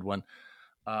a good one.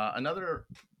 Another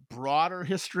broader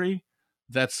history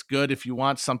that's good if you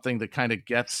want something that kind of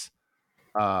gets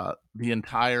the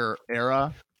entire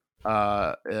era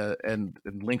and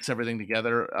links everything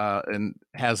together and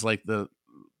has like the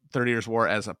 30 Years' War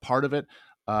as a part of it,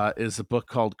 is a book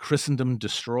called Christendom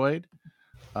Destroyed,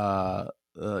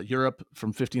 Europe from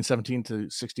 1517 to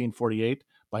 1648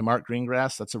 by Mark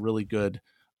Greengrass. That's a really good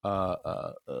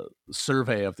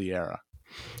survey of the era.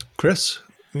 Chris,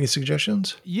 any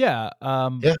suggestions? Yeah.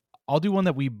 Yeah. I'll do one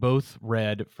that we both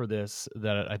read for this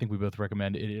that I think we both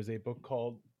recommend. It is a book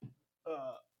called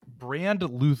Brand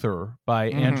Luther by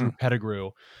Andrew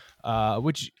Pettigrew,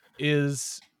 which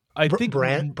is, I think,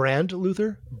 Brand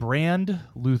Luther? Brand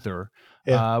Luther,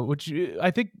 Yeah. which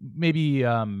I think maybe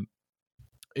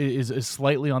is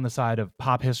slightly on the side of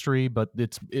pop history, but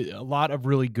it's a lot of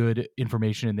really good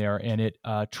information in there, and it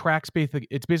tracks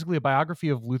it's basically a biography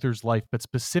of Luther's life, but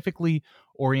specifically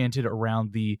oriented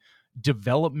around the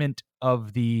development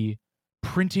of the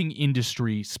printing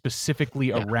industry,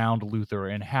 specifically around Luther,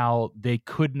 and how they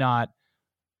could not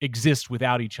exist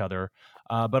without each other,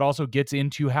 but also gets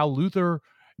into how Luther,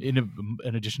 in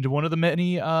addition to one of the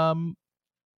many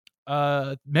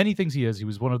things he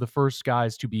was one of the first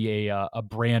guys to be a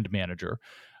brand manager.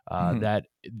 That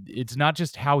it's not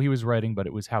just how he was writing, but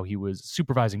it was how he was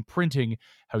supervising printing,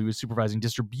 how he was supervising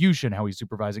distribution, how he's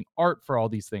supervising art for all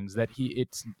these things. That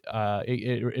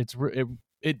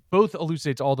it both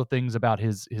elucidates all the things about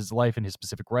his life and his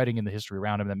specific writing and the history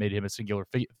around him that made him a singular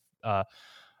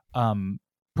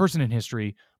person in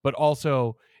history, but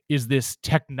also is this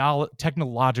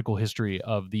technological history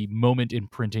of the moment in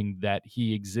printing that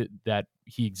he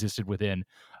existed within,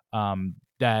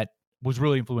 that was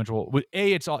really influential.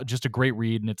 It's just a great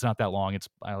read, and it's not that long. It's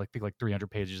I think like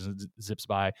 300 pages and zips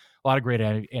by. A lot of great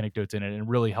anecdotes in it, and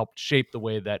really helped shape the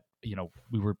way that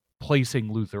we were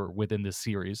placing Luther within this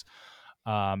series.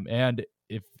 And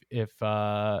if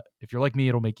you're like me,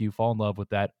 it'll make you fall in love with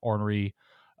that ornery,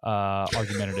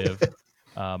 argumentative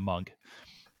monk.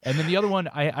 And then the other one,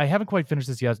 I haven't quite finished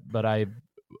this yet, but I've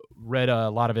read a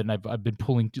lot of it, and I've been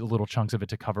pulling little chunks of it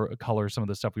to color some of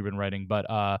the stuff we've been writing. But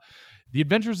The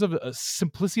Adventures of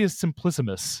Simplicius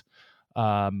Simplicissimus,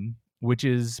 which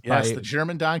is by the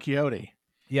German Don Quixote.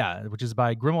 Yeah, which is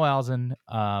by Grimmo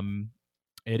Alzen.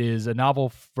 It is a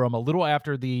novel from a little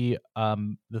after the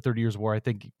 30 Years' War. I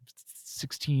think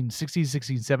 1660s,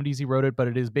 1670s he wrote it, but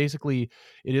it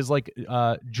is like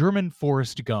German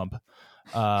Forrest Gump.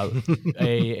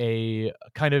 A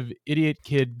kind of idiot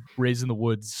kid raised in the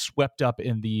woods, swept up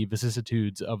in the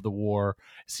vicissitudes of the war,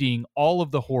 seeing all of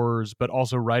the horrors, but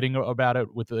also writing about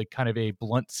it with a kind of a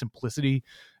blunt simplicity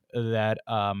that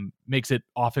makes it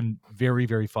often very,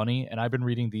 very funny. And I've been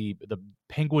reading the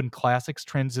Penguin Classics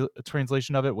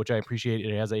translation of it, which I appreciate.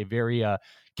 It has a very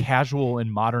casual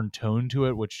and modern tone to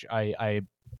it, which I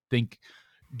think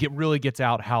really gets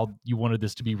out how you wanted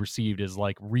this to be received, as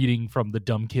like reading from the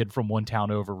dumb kid from one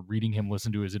town over, reading him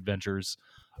listen to his adventures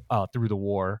through the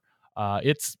war.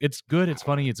 It's good, it's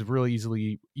funny, it's a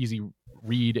really easy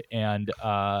read, and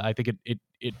I think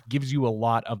it gives you a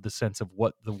lot of the sense of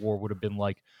what the war would have been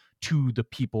like to the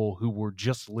people who were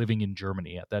just living in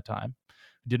Germany at that time.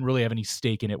 Didn't really have any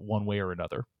stake in it one way or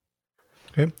another.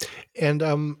 Okay,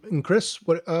 and Chris,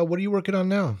 what are you working on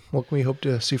now? What can we hope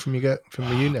to see from you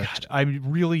next? God, I'm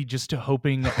really just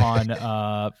hoping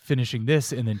on finishing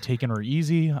this and then taking her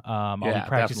easy. I'll be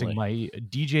practicing my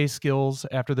DJ skills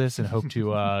after this, and hope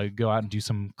to go out and do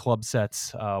some club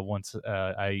sets once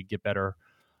I get better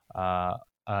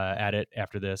at it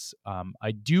after this.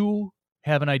 I do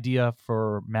have an idea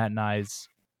for Matt and I's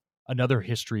another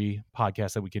history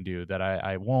podcast that we can do that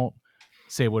I won't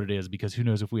say what it is, because who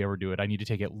knows if we ever do it. I need to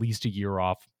take at least a year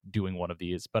off doing one of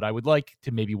these, but I would like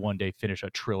to maybe one day finish a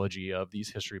trilogy of these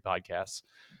history podcasts.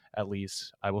 At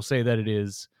least I will say that it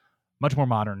is much more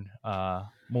modern,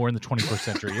 more in the 21st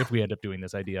century if we end up doing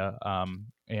this idea,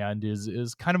 and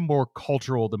is kind of more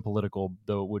cultural than political,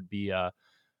 though it would be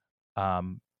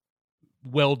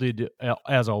welded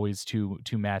as always to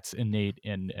Matt's innate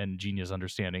and genius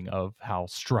understanding of how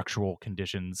structural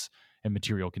conditions and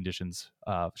material conditions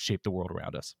shape the world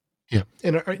around us. Yeah.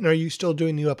 And are you still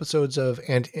doing new episodes of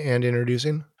and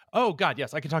introducing? Oh God,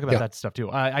 yes, I can talk about that stuff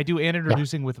too. I do And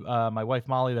Introducing with my wife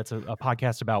Molly. That's a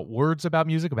podcast about words about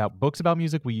music, about books about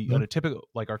music. We on a typical,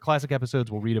 like our classic episodes,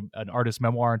 we'll read an artist's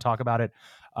memoir and talk about it.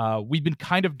 We've been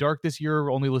kind of dark this year,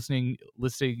 only releasing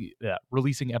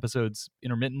episodes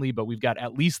intermittently, but we've got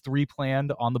at least 3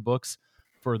 planned on the books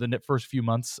for the first few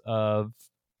months of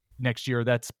next year.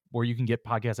 That's where you can get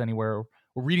podcasts anywhere.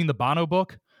 We're reading the Bono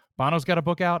book. Bono's got a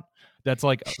book out that's,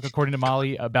 like, according to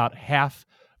Molly, about half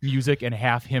music and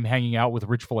half him hanging out with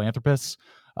rich philanthropists.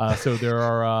 So there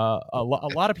are a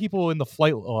lot of people in the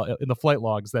flight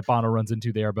logs that Bono runs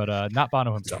into there, but not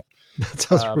Bono himself. That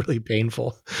sounds really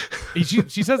painful.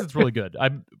 She says it's really good.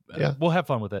 We'll have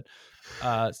fun with it.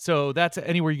 So that's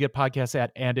anywhere you get podcasts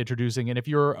at And Introducing. And if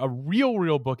you're a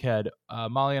real bookhead,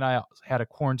 Molly and I had a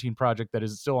quarantine project that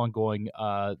is still ongoing.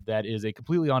 That is a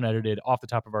completely unedited, off the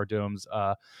top of our domes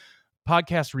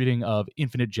podcast reading of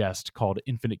Infinite Jest called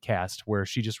Infinite Cast, where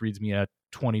she just reads me a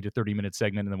 20 to 30 minute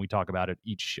segment and then we talk about it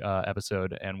each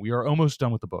episode. And we are almost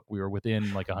done with the book. We are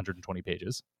within like 120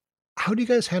 pages. How do you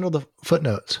guys handle the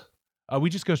footnotes? We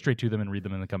just go straight to them and read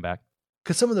them and then come back.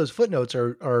 Because some of those footnotes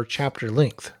are chapter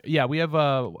length. Yeah, we have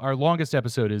our longest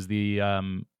episode is the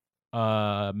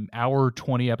hour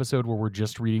 20 episode where we're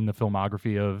just reading the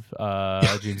filmography of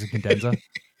James and Cadenza.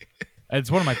 It's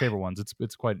one of my favorite ones.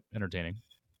 It's quite entertaining.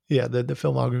 Yeah, the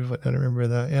filmography. I don't remember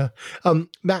that. Yeah,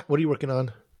 Matt, what are you working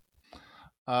on?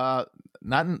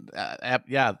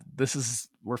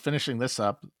 We're finishing this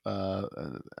up.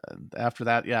 After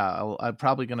that, I'm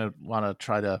probably gonna want to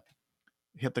try to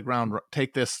hit the ground,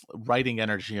 take this writing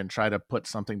energy, and try to put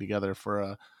something together for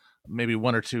a maybe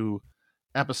 1 or 2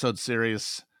 episode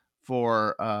series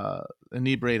for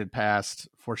Inebriated Past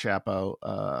for Chapo.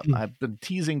 I've been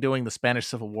teasing doing the Spanish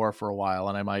Civil War for a while,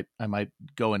 and I might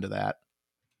go into that.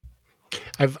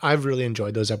 I've really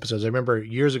enjoyed those episodes. I remember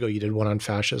years ago you did one on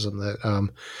fascism that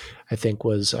I think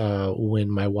was when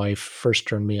my wife first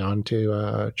turned me on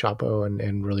to Chapo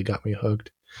and really got me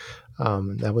hooked.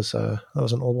 That was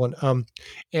an old one.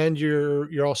 And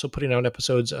you're also putting out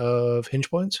episodes of Hinge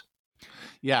Points?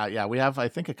 Yeah. We have, I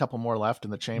think, a couple more left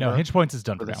in the chamber. No, Hinge Points is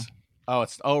done for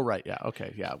now. Right. Yeah.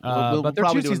 Okay. Yeah. We'll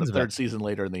probably do the 3rd season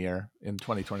later in the year in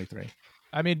 2023.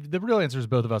 I mean, the real answer is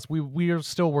both of us. We are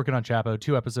still working on Chapo,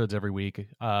 2 episodes every week.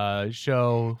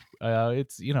 Show.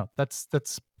 It's,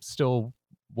 that's still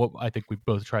what I think we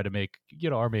both try to make,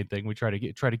 our main thing. We try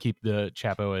to keep the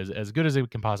Chapo as good as it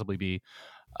can possibly be.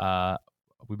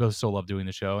 We both still love doing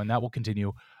the show, and that will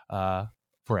continue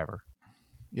forever.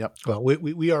 Yep. Well,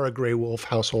 we are a gray wolf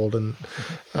household and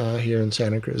here in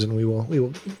Santa Cruz, and we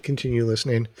will continue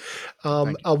listening.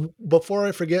 Before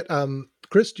I forget,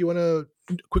 Chris, do you want a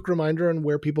quick reminder on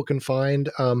where people can find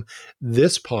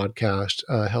this podcast,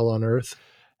 Hell on Earth?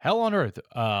 Hell on Earth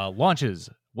launches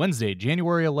Wednesday,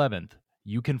 January 11th.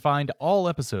 You can find all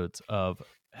episodes of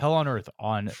Hell on Earth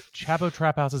on Chapo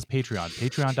Trap House's Patreon,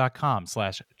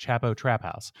 patreon.com/Chapo Trap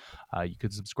House. You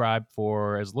could subscribe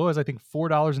for as low as, I think,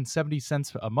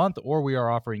 $4.70 a month, or we are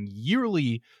offering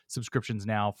yearly subscriptions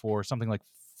now for something like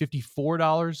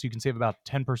 $54. You can save about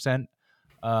 10%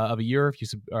 of a year if you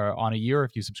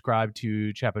if you subscribe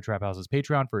to Chapo Trap House's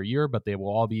Patreon for a year, but they will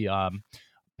all be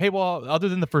paywall. Other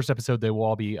than the first episode, they will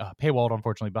all be paywalled,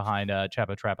 unfortunately, behind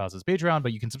Chapo Trap House's Patreon,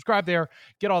 but you can subscribe there,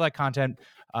 get all that content.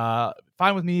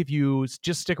 Fine with me if you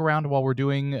just stick around while we're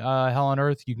doing Hell on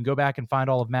Earth. You can go back and find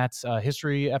all of Matt's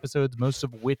history episodes, most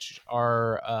of which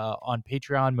are on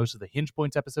Patreon. Most of the Hinge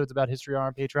Points episodes about history are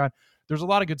on Patreon. There's a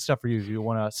lot of good stuff for you if you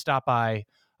want to stop by,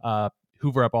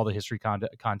 hoover up all the history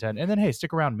content, and then, hey,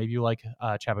 stick around. Maybe you like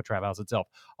Chapo Trap House itself.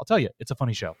 I'll tell you, it's a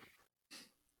funny show.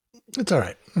 It's all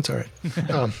right.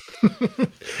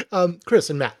 Chris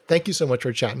and Matt, thank you so much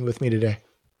for chatting with me today.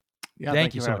 Yeah,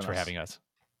 thank you so much for having us.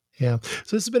 Yeah.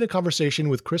 So this has been a conversation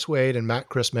with Chris Wade and Matt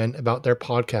Chrisman about their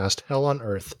podcast, Hell on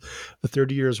Earth, The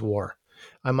 30 Years' War.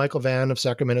 I'm Michael Vann of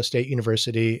Sacramento State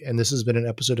University, and this has been an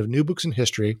episode of New Books in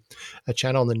History, a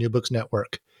channel on the New Books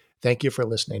Network. Thank you for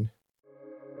listening.